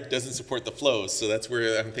hardware out there doesn't support the flows, so that's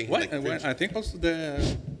where I'm thinking. What? Like I think also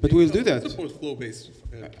the. But we'll do that. Support flow-based.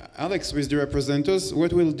 Alex, with the representers,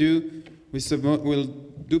 what we'll do, we'll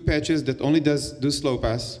do patches that only do slow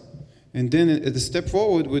pass, and then the step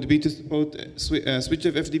forward would be to support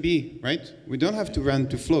SwitchDev FDB, right? We don't have to run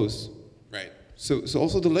to flows. Right. So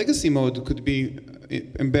also the legacy mode could be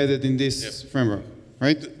embedded in this framework,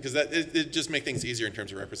 right? Because it just make things easier in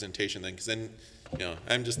terms of representation then, because then, you know,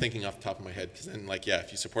 I'm just thinking off the top of my head, because then, like, yeah,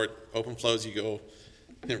 if you support open flows, you go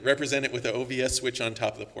represent it with an OVS switch on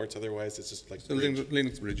top of the ports, otherwise it's just like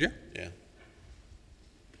Linux bridge, yeah? Yeah.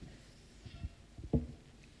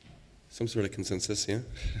 some sort of consensus, yeah?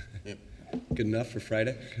 Yep. Good enough for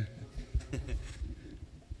Friday?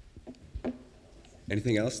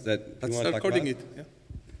 Anything else that you want to talk about? It, yeah.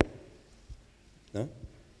 No?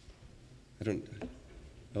 I don't.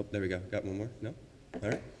 Oh, there we go. Got one more? No? All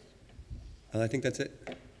right. I think that's it.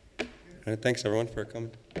 All right, thanks, everyone, for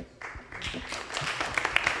coming.